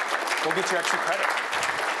we'll get you extra credit.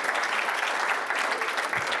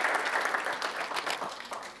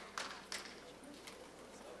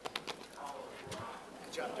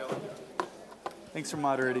 Good job, Dillon. Thanks for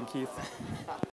moderating, Keith.